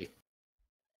have to wait.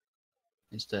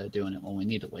 Instead of doing it when we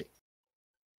need to wait.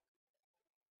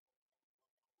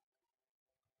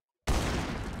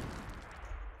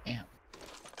 Damn.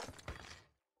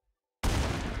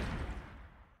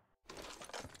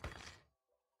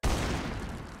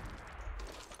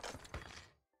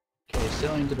 Okay,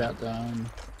 ceiling's about done.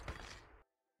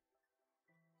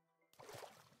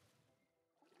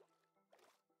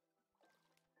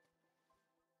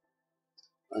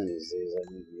 One of these days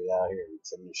I need to get out here and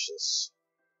finish this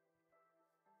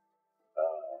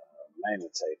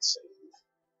magnetite sand.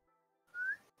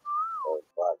 Or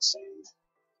black sand.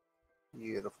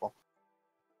 Beautiful.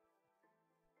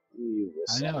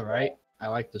 I know, right? I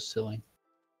like the ceiling.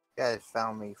 You guys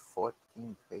found me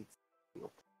 14 crates of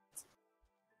steel plates.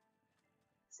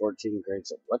 14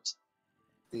 crates of what?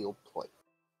 Steel plate.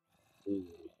 Ooh.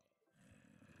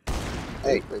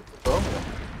 Hey. Like plutonium.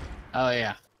 Oh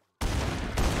yeah.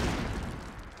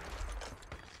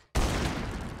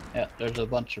 Yeah, there's a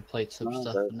bunch of plates of No,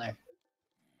 stuff that- in there.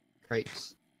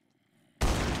 Crates.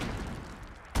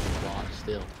 Blonde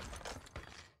still.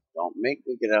 Don't make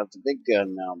me get out the big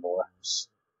gun now, boys.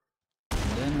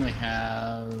 And then we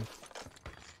have.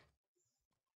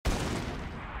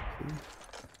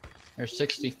 There's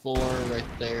 64 right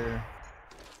there.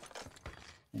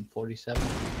 And 47.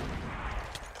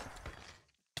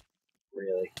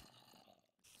 Really?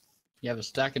 You have a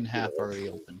stack and a half already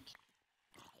opened.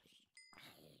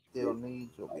 Still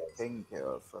needs will be taken care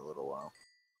of for a little while.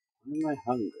 Why am I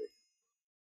hungry?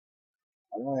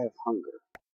 Why do I have hunger?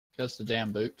 Just the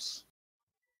damn boots.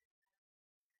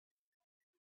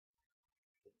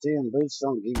 Damn boots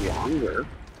don't give you hunger.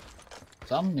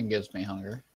 Something gives me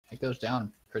hunger. It goes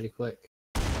down pretty quick.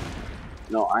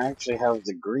 No, I actually have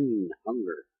the green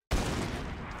hunger.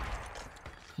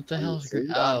 What the hell is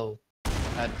green? Oh,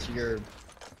 that's your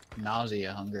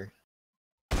nausea hunger.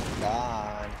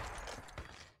 Done.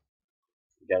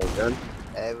 You got it done?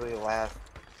 Every last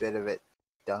bit of it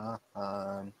done.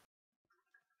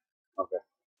 Okay.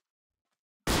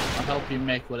 I'll help you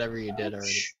make whatever you did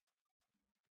already.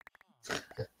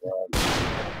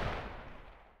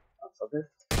 Motherfucker.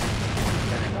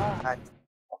 Bye.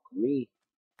 Fuck me.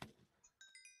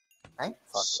 I ain't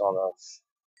fucking Sawed off.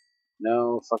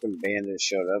 No, fucking bandit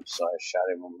showed up, so I shot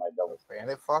him with my double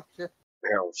bandit fucked you.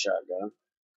 barrel shotgun.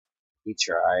 He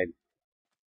tried.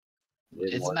 Didn't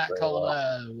Isn't work that very called,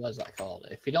 well. what's that called?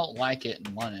 If you don't like it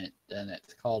and want it, then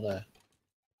it's called a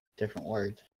different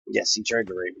word. Yes, he tried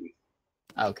to rape me.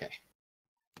 Okay.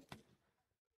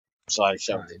 So I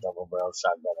shoved the Tried. double barrel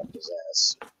shotgun up his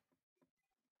ass.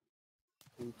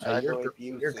 Who tried to You're rape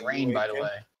you, you're so you green, by raped the him?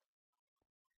 way.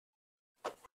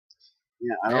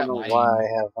 Yeah, I I don't got know mine. why I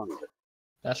have hunger.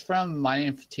 That's from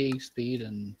mining fatigue, speed,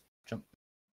 and jump.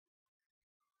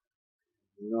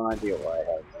 No idea why I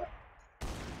have that.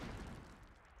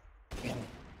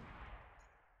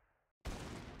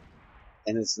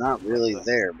 And it's not really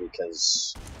there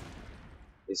because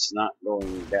it's not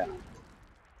going down.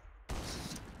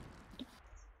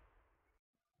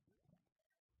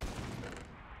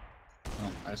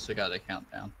 Oh, I still got the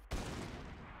countdown.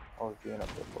 I was being a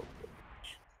football.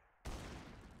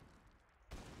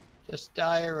 Just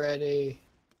die already.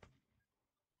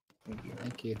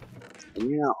 Thank you. And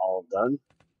you're not all done.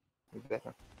 You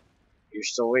better. You're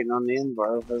still waiting on the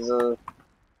invite for the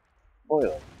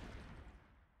boiler.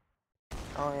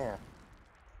 Oh yeah.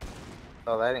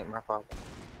 Oh, that ain't my problem.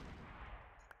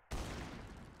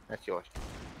 That's yours.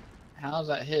 How's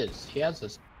that his? He has a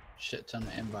shit ton of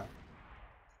envy.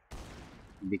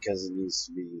 Because it needs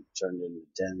to be turned into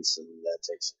dense and that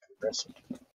takes a compressor.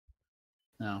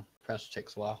 No, press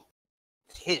takes a while.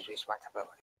 It's his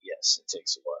responsibility. Yes, it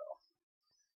takes a while.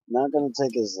 Not going to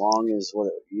take as long as what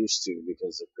it used to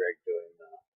because of Greg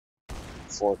doing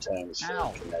 4 times for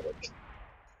Ow. kinetic.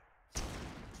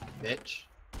 Bitch.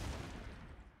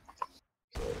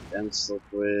 Okay, dense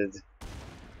liquid,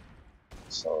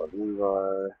 solid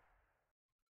invar,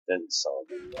 dense solid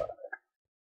invar.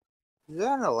 Is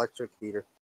that an electric heater?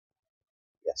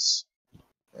 Yes,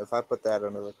 If I put that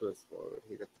under the crucible, it would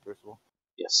heat up the crucible.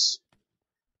 yes.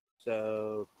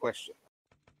 So, question.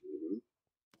 Mhm.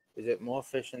 Is it more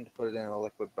efficient to put it in a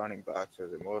liquid burning box, or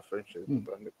is it more efficient to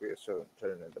burn the creosote and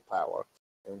turn it into power?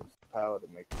 And use the power to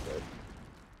make the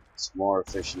It's more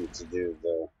efficient to do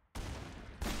the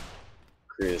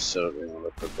creosote in a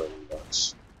liquid burning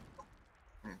box.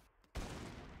 Hmm.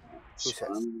 So Who says?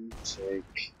 I'm going to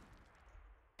take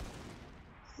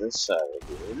this out of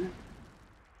here,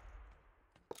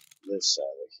 this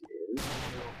out of here.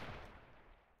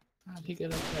 How'd he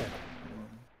get up there?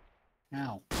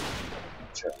 Ow.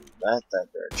 Turn that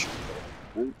direction for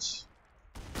a moment.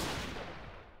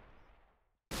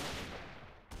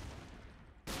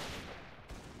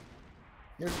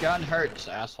 Your gun hurts,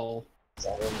 asshole. Is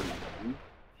that over now?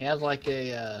 He has like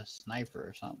a sniper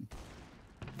or something.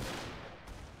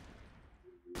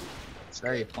 It's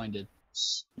very pointed.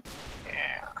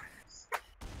 Yeah.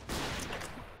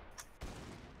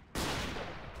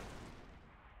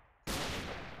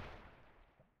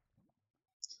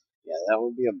 Yeah, that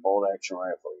would be a bolt action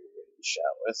rifle you're getting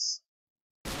shot with.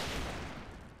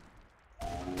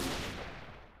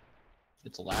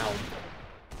 It's loud.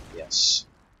 Yes.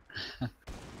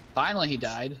 Finally, he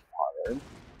died. Harder.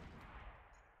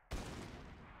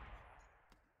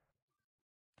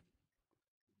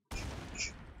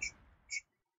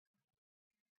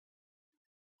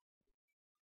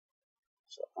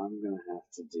 So I'm gonna have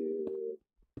to do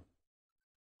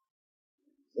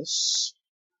this.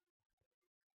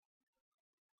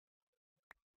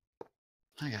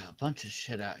 I got a bunch of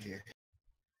shit out here.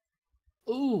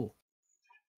 Ooh!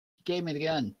 He gave me the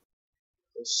gun.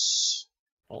 This.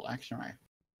 Bolt action rifle.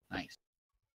 Nice.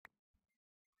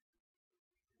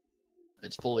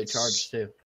 It's fully charged too.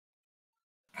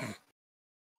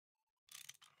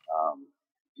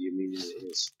 You mean it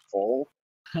is full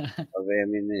of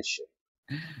ammunition?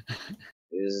 It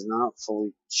is not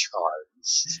fully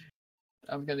charged.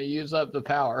 I'm gonna use up the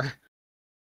power.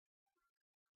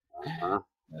 Uh-huh.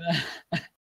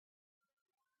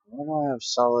 Why do I have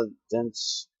solid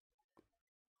dense?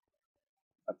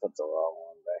 I put the wrong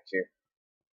one back here.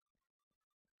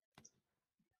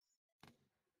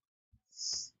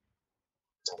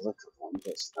 The liquid one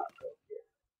does not go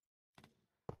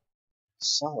here.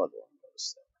 Solid one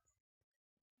goes there.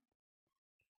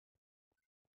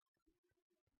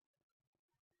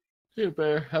 Here,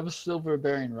 bear, have a silver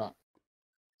bearing rock.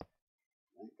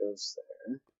 That goes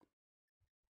there.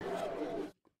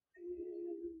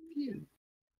 Phew. And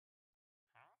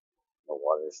the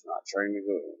water's not trying to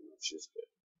go in, which is good.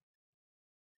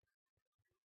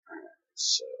 Alright,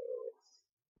 so.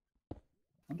 I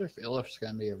wonder if Ilif's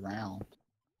gonna be around.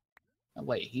 Oh,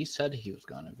 wait, he said he was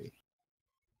gonna be.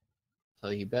 So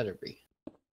he better be.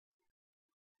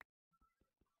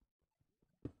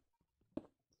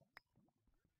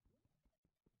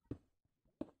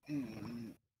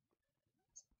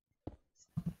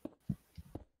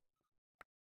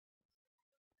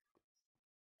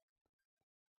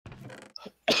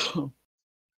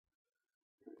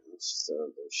 Let's throw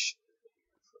this shit in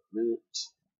for a minute.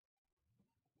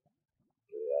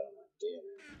 Get it out of my damn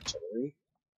inventory.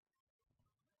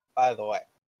 By the way,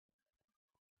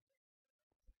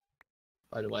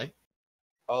 By the way,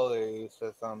 Ollie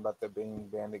said something about there being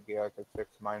bandit gear I could fix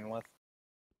mine with.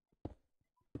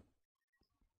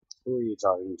 Who are you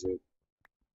talking to?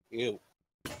 You.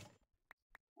 I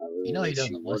really you know he wish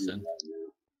doesn't wouldn't listen. right now.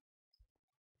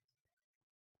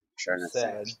 I'm trying to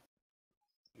think.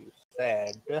 You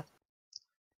said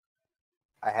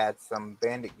I had some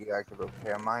bandit gear I could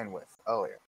repair mine with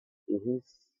earlier. Mm-hmm.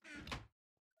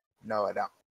 No, I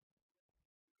don't.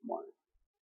 Why?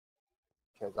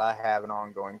 Because I have an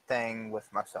ongoing thing with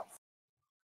myself.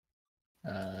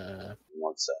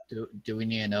 What's that? Do we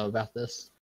need to know about this?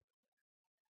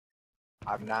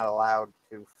 I'm not allowed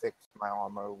to fix my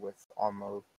armor with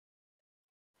armor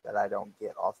that I don't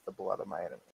get off the blood of my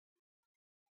enemy.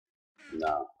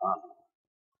 No.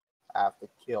 I have to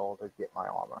kill to get my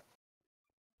armor.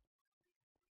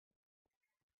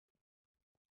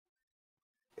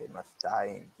 They must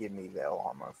die and give me their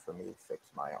armor for me to fix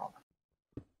my armor.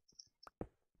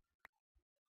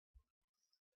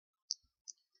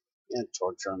 Yeah,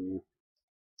 torch on you.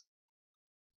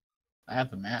 I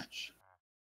have a match.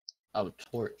 Oh,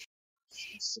 torch,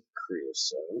 It's a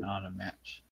creosote. not a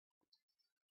match.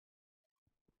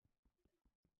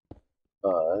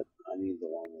 But I need the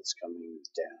one that's coming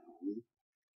down.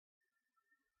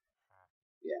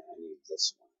 Yeah, I need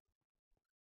this one.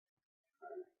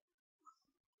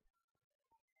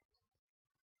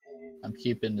 Alright. I'm And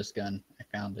keeping this gun. I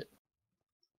found it.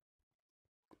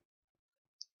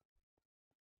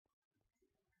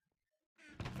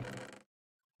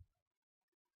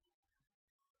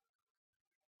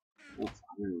 oh,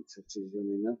 150 is gonna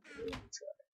be enough. We're gonna try.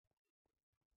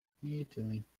 What are you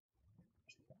doing?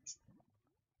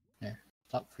 There,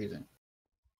 stop freezing.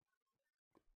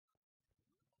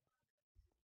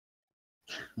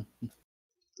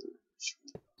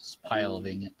 Just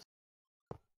piling it.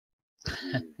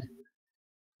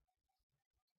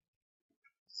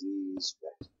 These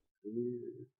back here.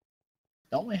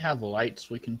 Don't we have lights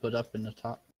we can put up in the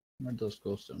top? Where'd those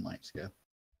glowstone lights go?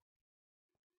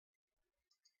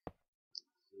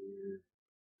 Here.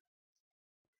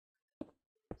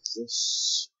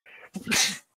 This.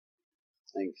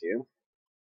 Thank you.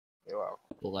 You're welcome.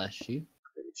 Bless you.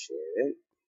 Appreciate it.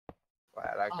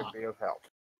 Glad I could be of help.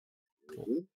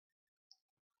 Mhm.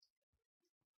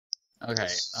 Okay.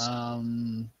 Oh,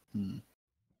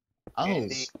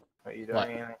 Andy, are you doing What?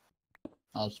 anything?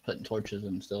 I was putting torches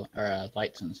and still, or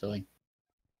lights and ceiling.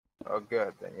 Oh,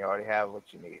 good. Then you already have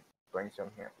what you need. Bring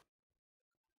some here.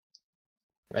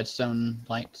 Redstone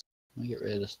lights. Let me get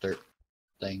rid of this dirt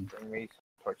thing. Bring me some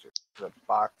torches. The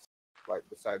box right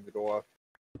beside the door.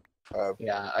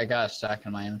 Yeah, I got a stack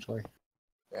in my inventory.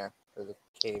 Yeah, there's a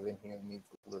cave in here that needs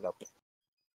lit up.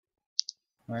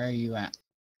 Where are you at?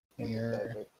 In the Here.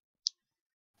 desert.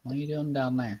 What are you doing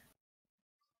down there?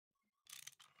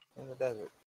 In the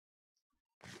desert.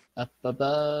 Up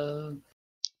above.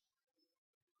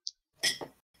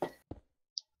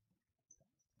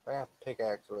 I have a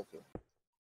pickaxe with you.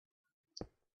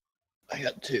 I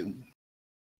got two.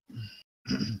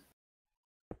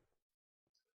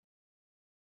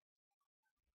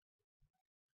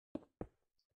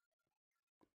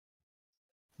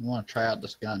 I want to try out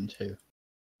this gun too.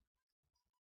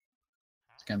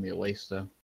 It's gonna be a waste though.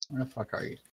 Where the fuck are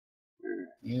you?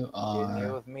 You Getting here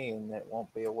are. with me, and it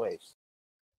won't be a waste.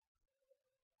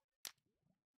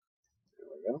 There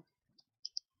we go.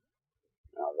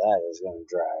 Now that is going to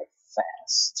drive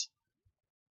fast.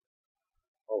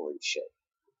 Holy shit.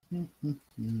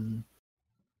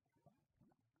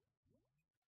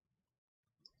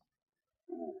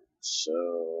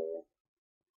 So,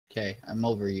 Okay, I'm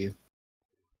over you.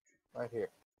 Right here.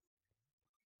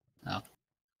 Oh.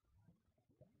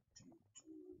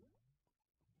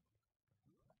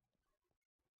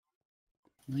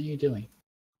 What are you doing?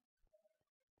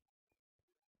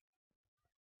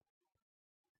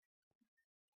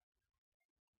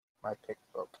 My pick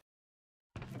broke.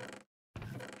 I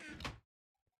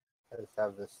just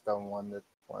have this stone one that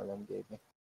one of them gave me.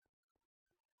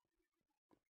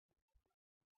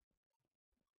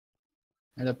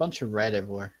 There's a bunch of red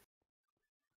everywhere.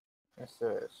 Yes,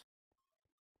 there is.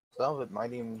 Some of it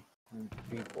might even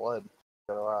be blood.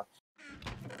 Got a lot.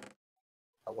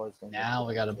 I was thinking Now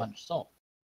we got a bunch of salt.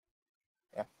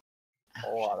 Yeah. Oh, A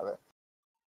whole lot of it.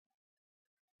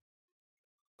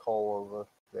 Coal over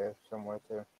there somewhere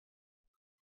too.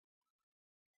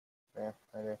 There,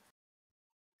 right there.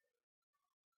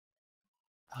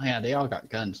 Oh yeah, they all got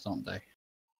guns, don't they?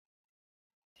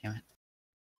 Damn it.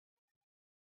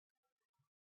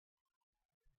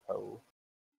 Oh.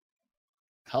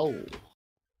 Coal.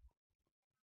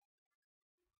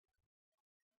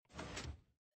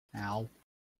 Ow.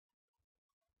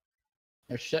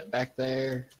 There's shit back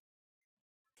there.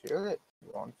 Shoot it.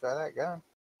 You want to try that gun?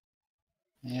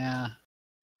 Yeah.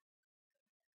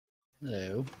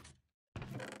 Hello.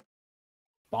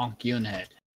 Bonk you in the head.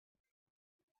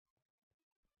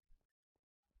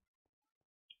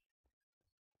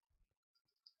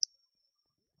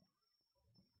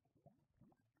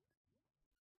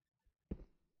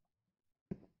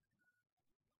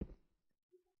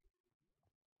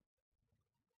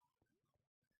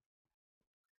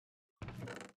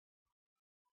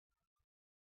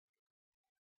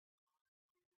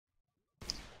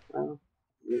 well,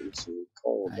 getting some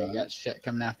coal You done. got shit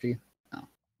coming after you? Oh.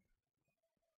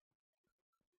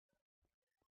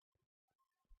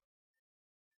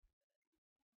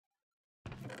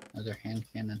 Another hand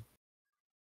cannon.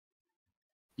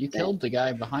 You killed the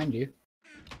guy behind you.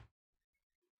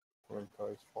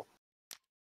 Inventory's full.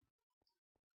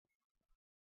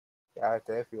 Yeah, right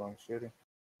there if you want to shoot him.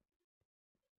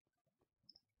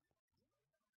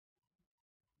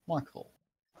 More coal.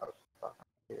 I was fucking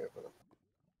here for the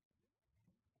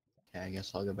Okay, I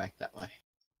guess I'll go back that way.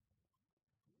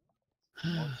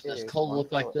 More Does serious, coal more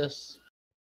look like coal. this?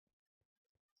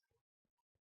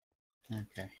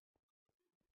 Okay.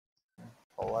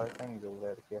 whole lot of things over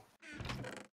there to kill.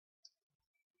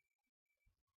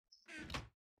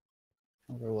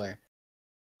 Over where?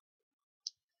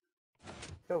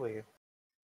 Over here.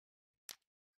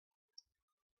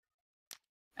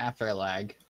 After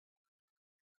lag.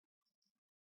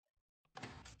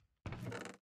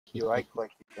 You right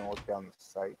click, you can look down the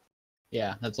sight.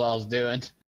 Yeah, that's what I was doing.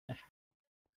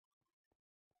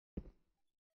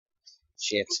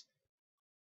 Shit.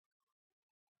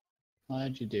 What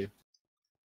did you do?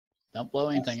 Don't blow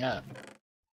anything up.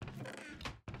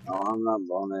 No, I'm not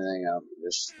blowing anything up.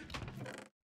 Just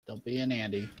Don't be an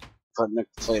Andy. putting a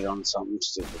plate on something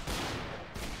stupid.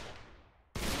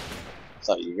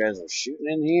 Thought you guys were shooting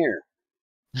in here.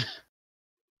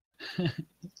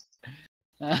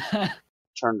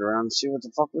 Turned around to see what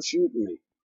the fuck was shooting me.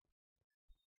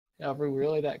 Are we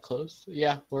really that close?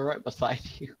 Yeah, we're right beside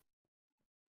you.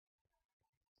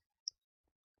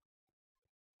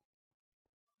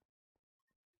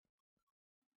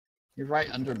 You're right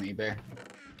under me, Bear.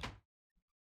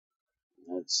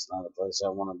 It's not a place I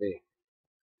want to be.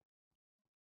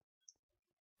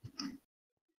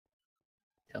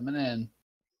 Coming in.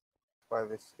 Why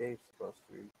the escape's supposed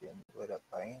to be getting lit up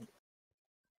by Andy.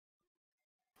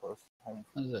 Close to home.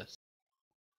 What is this?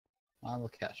 Marble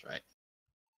cash, right?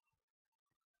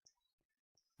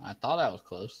 I thought I was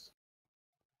close.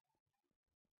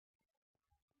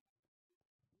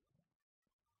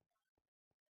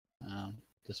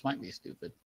 This might be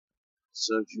stupid.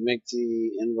 So did you make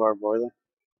the in-bar boiler?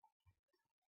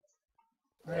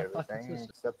 Where the fuck is Everything this?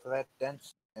 except for that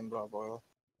dense in-blow boiler.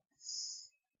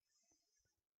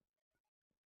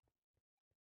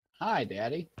 Hi,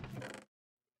 Daddy.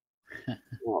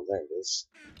 Oh, there it is.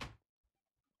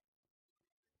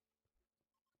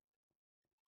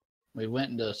 We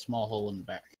went into a small hole in the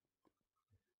back.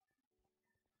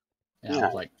 Yeah,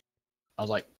 Yeah. I was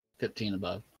like 15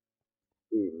 above.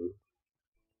 Hmm.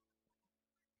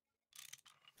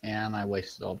 And I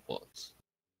wasted all bullets.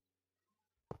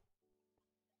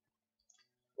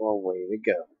 Well, way to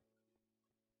go.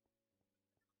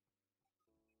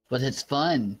 But it's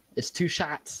fun. It's 2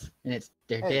 shots, and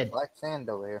they're Hey, dead. black sand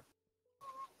over here.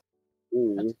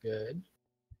 That's good.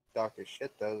 Dr.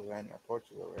 Shit those right in our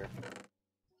torches over here.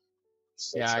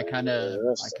 Yeah, I kind of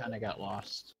got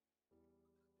lost.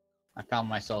 I found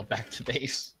myself back to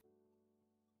base.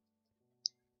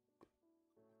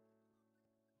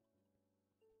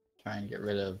 Trying to get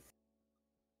rid of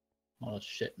all the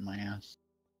shit in my ass.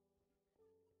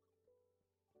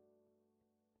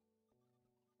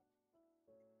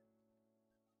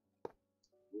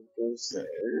 It goes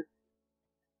there.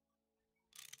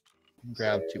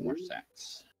 Grab 2 more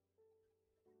sacks.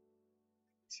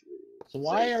 So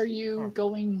why are you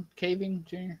going caving,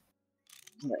 Junior?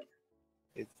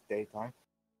 It's daytime.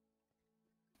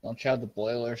 Don't you have the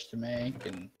boilers to make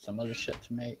and some other shit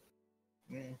to make?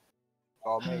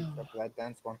 All me, except for that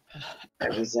dense one.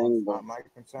 Everything but Not my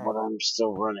concern. what I'm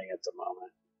still running at the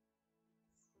moment.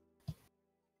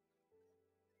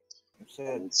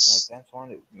 Said that dense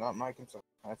one is not my concern.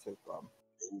 That's his problem.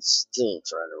 And still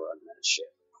trying to run that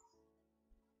shit.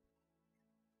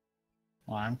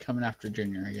 Well, I'm coming after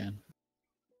Junior again.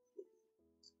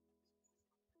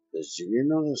 Does Junior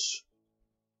notice?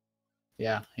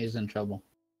 Yeah, he's in trouble.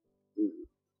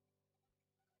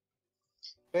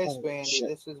 Basically, Andy,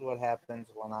 this is what happens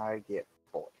when I get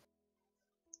bored.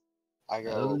 I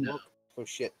go look for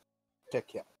shit to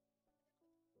kill.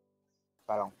 If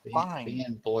I don't find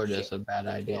being bored shit is a bad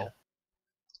to idea. kill.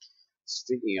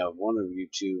 Speaking of, one of you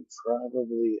two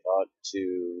probably ought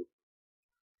to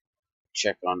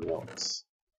check on Ellis.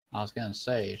 I was gonna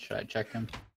say, should I check him?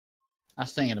 I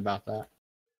was thinking about that.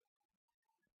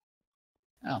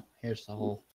 Oh, here's the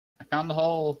hole. I found the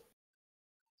hole.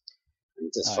 I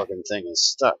think this fucking thing is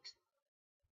stuck.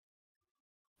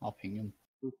 I'll ping him.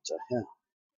 What the hell?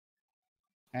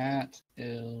 At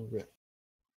ill rip.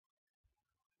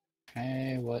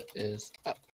 Hey, what is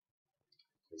up?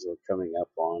 Because we're coming up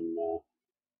on,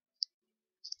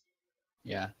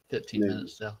 Yeah, 15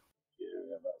 minutes still. Yeah, we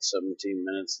got about 17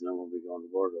 minutes and then we'll be going to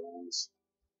Borderlands.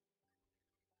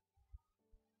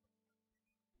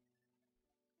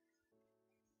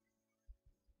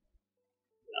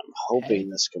 I'm hoping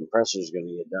this compressor is going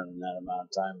to get done in that amount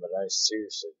of time, but I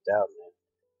seriously doubt it.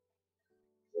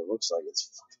 It looks like it's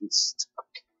fucking stuck.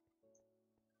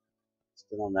 It's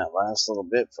been on that last little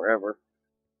bit forever.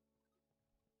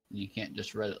 You can't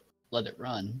just let it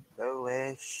run.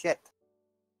 Oh, shit.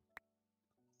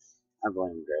 I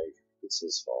blame Greg. It's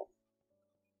his fault.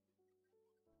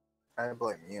 I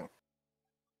blame you.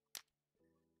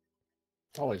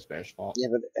 It's always Bear's fault. Yeah,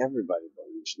 but everybody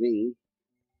blames me.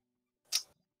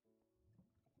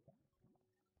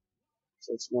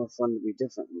 So it's more fun to be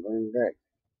different and blame Greg.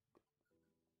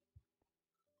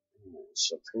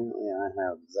 So apparently I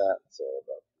have that filled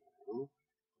up now.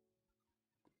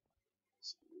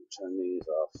 So I'm going to turn these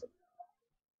off for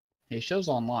now. He shows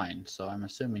online, so I'm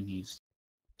assuming he's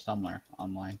somewhere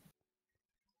online.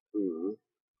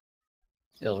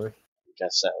 Ilver.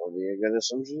 Guess that would be a good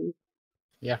assumption.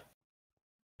 Yeah.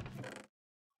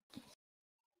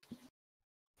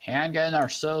 Handgun are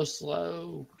so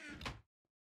slow.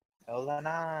 No, they're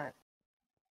not.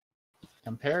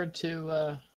 Compared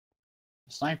to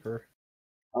sniper.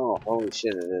 Oh, holy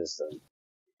shit, it is then.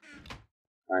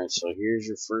 Alright, so here's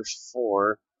your first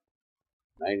 4.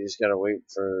 Now you just gotta wait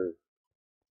for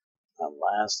that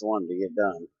last one to get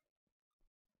done.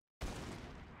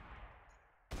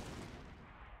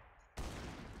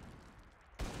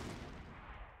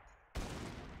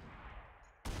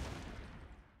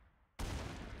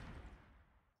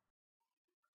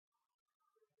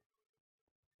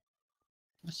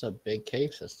 That's a big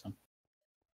cave system.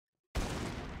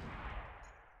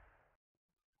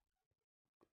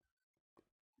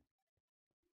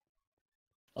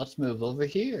 Let's move over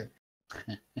here.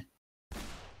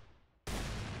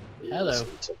 Hello.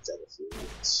 Took that a few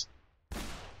minutes.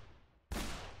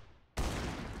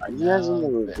 Are you guys in the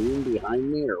ravine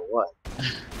behind me or what?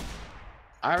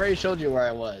 I already showed you where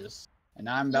I was, and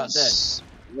I'm about dead.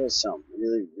 You guys sound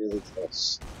really, really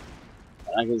close.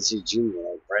 And I can see Junior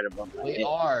like right above my head. We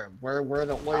are. Where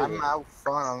the oil I'm is. out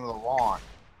front on the lawn.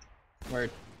 We're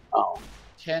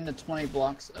 10 to 20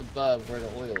 blocks above where the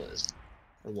oil is.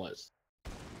 Or was.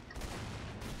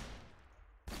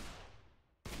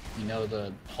 You know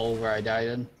the hole where I died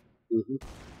in? Mm-hmm.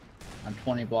 I'm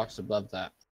 20 blocks above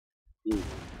that. Mm.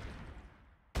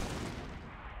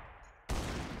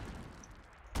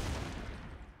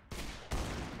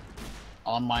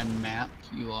 On my map,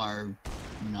 you are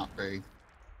not very...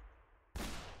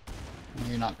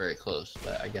 You're not very close,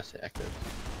 but I guess it echoes.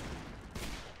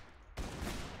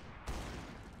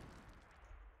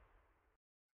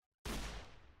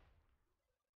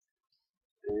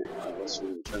 I guess we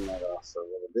can turn that off for a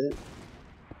little bit.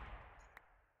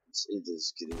 It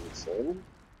is getting full.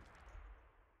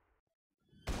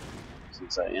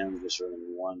 Since I am just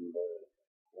running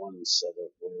one set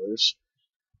of boilers.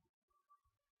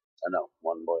 No,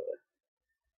 one boiler.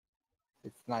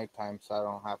 It's nighttime, so I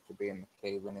don't have to be in the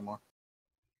cave anymore.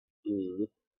 Mm-hmm.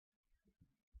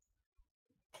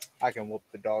 I can whoop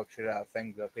the dog shit out of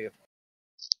things up here.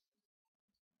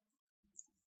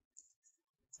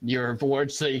 You were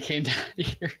bored, so you came down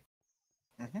here.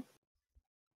 Mm-hmm.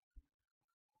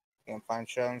 Can't find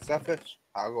shit on the surface,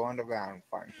 I'll go underground and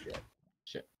find shit.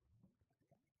 Shit.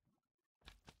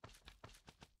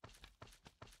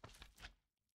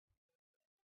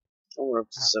 Oh, we're up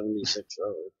to 76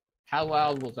 road. How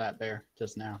loud was that bear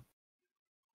just now?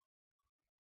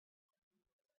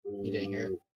 You didn't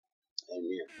hear it? I didn't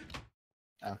hear it.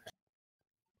 Okay.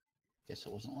 Guess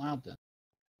it wasn't loud then.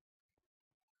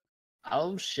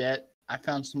 Oh shit. I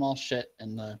found small shit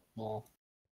in the wall.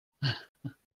 Who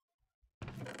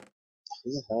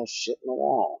the hell shit in the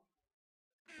wall?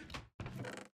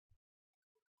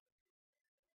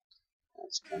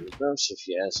 That's kind of gross if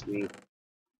you ask me.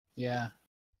 Yeah.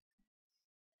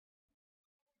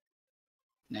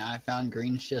 Now I found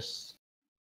green schists.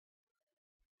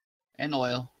 And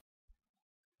oil.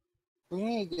 We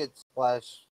need to get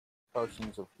splash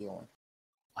potions of healing.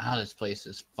 Wow, this place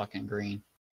is fucking green.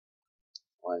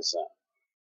 Why is that?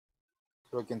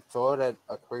 So we can throw it at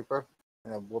a creeper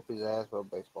and then whoop his ass with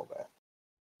a baseball bat.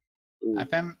 Ooh, I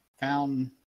found I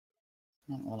don't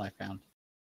know what I found.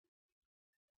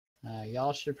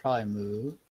 Y'all should probably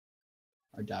move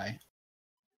or die.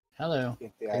 Hello.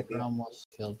 Get the Creeper idea. almost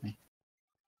killed me.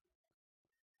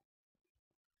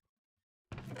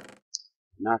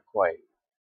 not quite.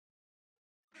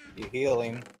 You heal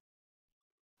him,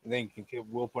 and then you can keep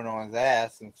whooping on his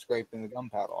ass and scraping the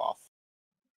gunpowder off.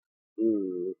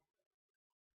 Mm,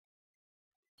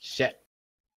 Shit.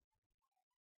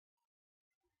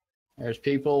 There's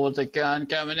people with a gun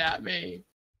coming at me.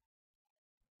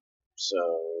 so,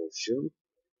 shoot.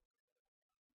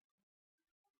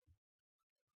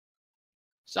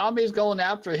 Zombie's going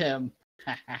after him.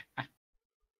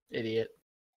 Idiot.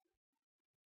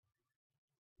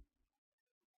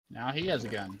 Now he has a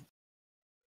gun.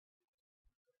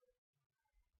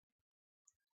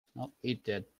 Oh, he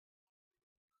did.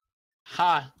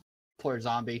 Ha! Poor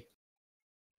zombie.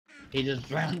 He just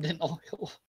drowned in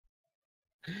oil.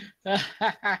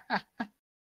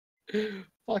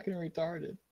 Fucking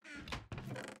retarded.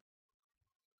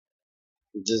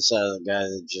 This the guy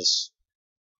that just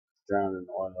drowned in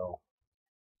oil.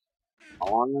 How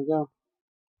long ago?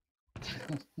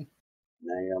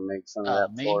 Now you're gonna make fun of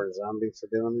that Me? poor zombie for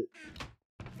doing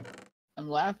it? I'm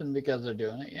laughing because they're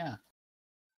doing it, yeah.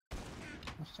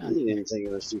 What's down You here? didn't think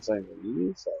it was too funny when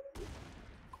you fell.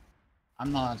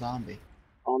 I'm not a zombie.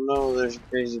 Oh no, there's a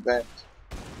crazy bat.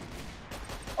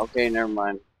 Okay, never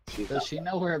mind. She's Does not she bad.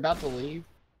 know we're about to leave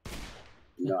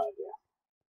No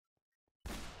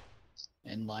idea.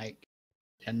 in like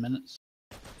 10 minutes?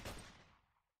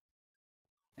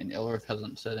 And Ilric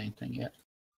hasn't said anything yet.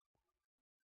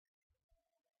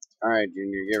 Alright,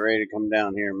 Junior, get ready to come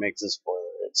down here and make this boiler.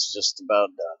 It's just about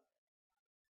done.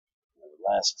 The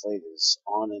last plate is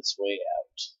on its way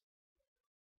out.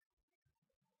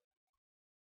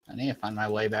 I need to find my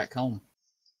way back home.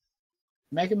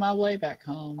 Making my way back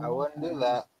home. I wouldn't do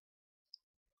that.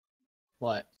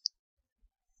 What?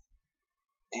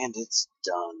 And it's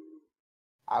done.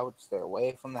 I would stay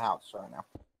away from the house right now.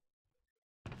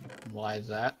 Why is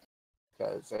that?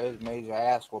 Because there's major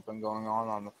ass whooping going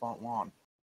on the front lawn.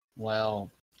 Well,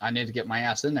 I need to get my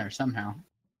ass in there somehow.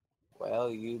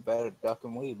 Well, you better duck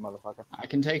and weave, motherfucker. I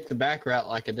can take the back route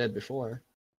like I did before.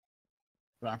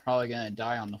 But I'm probably going to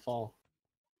die on the fall.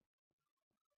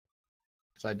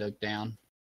 Because I dug down.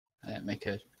 I didn't make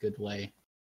a good way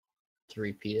to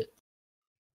repeat it.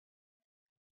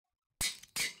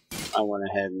 I went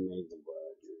ahead and made the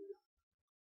boiler, Junior.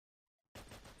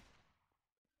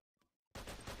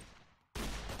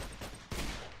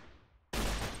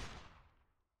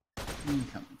 Where are you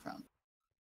coming from?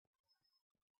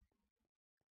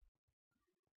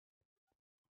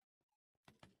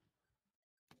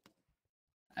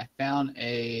 I found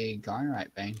a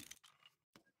garnerite vein.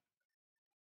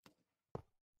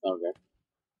 Okay.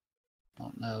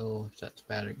 Don't know if that's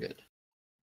bad or good.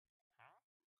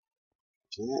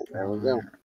 Yeah, there we go.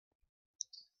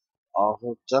 All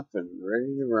hooked up and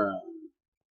ready to run.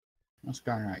 What's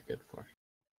garnerite good for?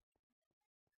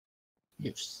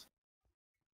 Use.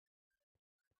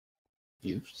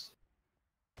 use.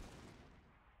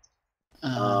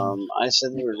 I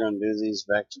said we were going to do these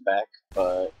back to back,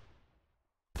 but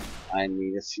I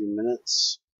need a few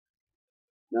minutes.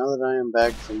 Now that I am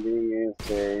back from being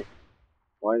AFK,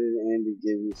 why did Andy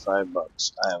give you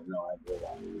 $5? I have no idea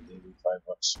why Andy gave you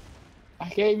 $5. I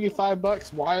gave you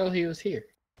 $5 while he was here.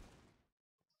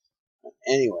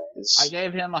 Anyways, I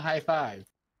gave him a high five.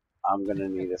 I'm gonna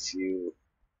need a few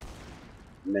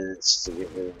minutes to get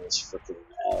rid of this freaking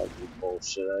allergy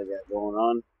bullshit I got going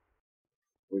on.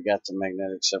 We got the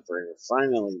magnetic separator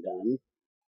finally done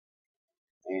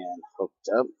and hooked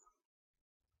up,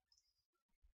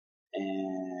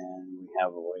 and we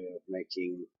have a way of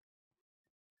making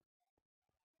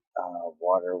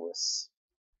water with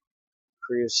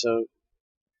creosote,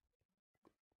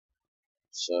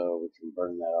 so we can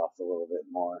burn that off a little bit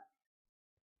more.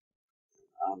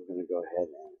 I'm gonna go ahead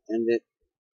and end it.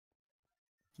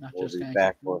 We'll be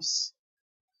back with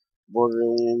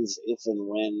Borderlands if and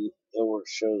when Ilwork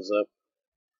shows up.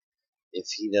 If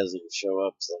he doesn't show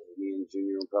up, then me and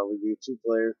Junior will probably do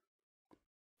 2-player.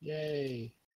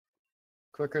 Yay.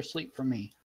 Quicker sleep for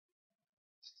me.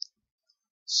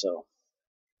 So,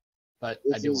 But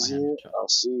if I do he's want him here, to. I'll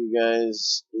see you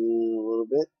guys in a little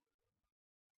bit.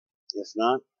 If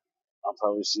not, I'll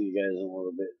probably see you guys in a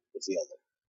little bit with the other.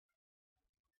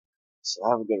 So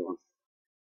have a good one.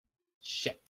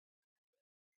 Shit.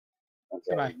 Okay,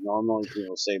 Goodbye. normally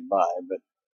people say bye, but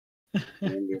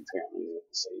Andy apparently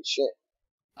didn't say shit.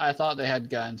 I thought they had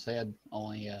guns. They had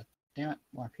only, damn it,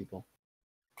 more people.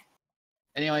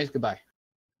 Anyways, goodbye.